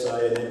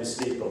RSI and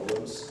MSD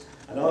problems.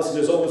 And Alison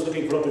is always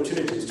looking for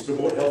opportunities to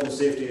promote health and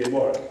safety in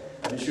work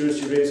and ensures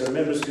she raises her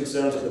members'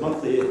 concerns at the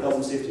monthly health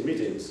and safety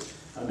meetings.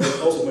 And then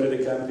also wanted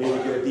a campaign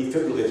to get a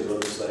defibrillator on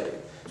the site.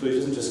 So it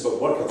isn't just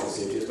about work health and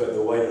safety, it's about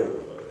the wider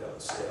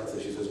health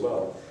issues as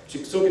well.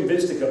 She's so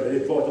convinced the company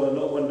they bought on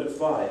not one but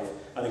 5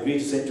 and agreed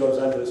to St John's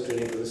Ambulance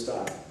training for the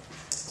staff.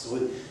 So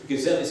you can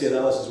certainly say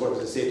that Alison's work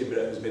as a safety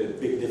rep has made a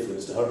big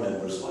difference to her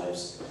members'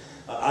 lives.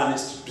 And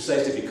it's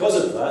precisely because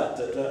of that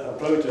that I'm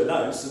proud to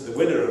announce that the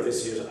winner of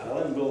this year's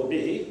Allen will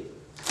be,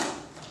 I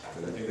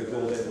think the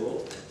gold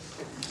envelope,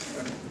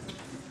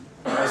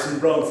 Alison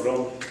Braun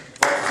from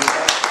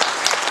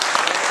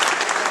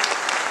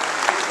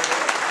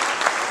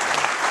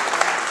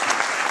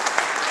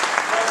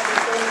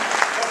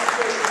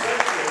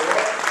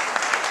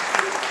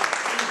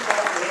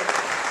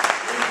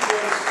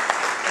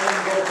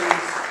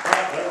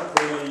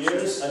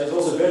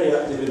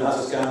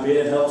campaign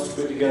and helps to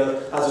put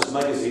together Hazard's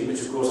magazine,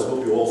 which of course I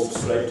hope you all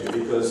subscribe to,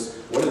 because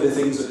one of the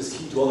things that is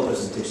key to all the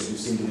presentations we've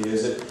seen today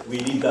is that we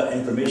need that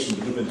information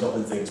to keep on top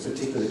of things,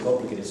 particularly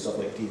complicated stuff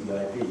like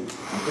TVIP. And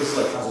places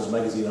like Hazard's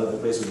magazine are the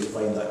place where you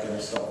find that kind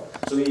of stuff.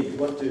 So Eve, you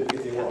want to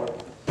get the award?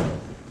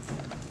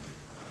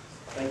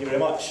 Thank you very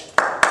much.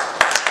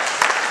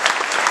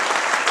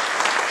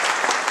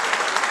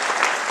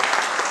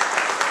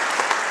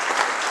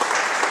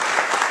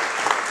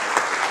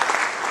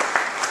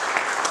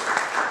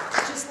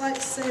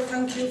 Say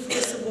thank you for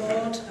this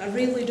award. I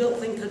really don't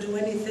think I do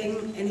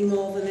anything any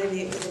more than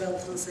any other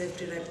health and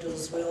safety rep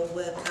does. We all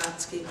work hard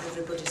to keep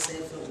everybody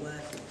safe at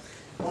work.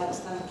 I'd like to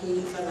thank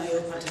Eve, and I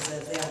hope I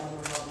deserve the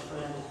award for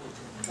it.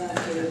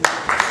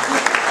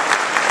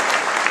 Thank you.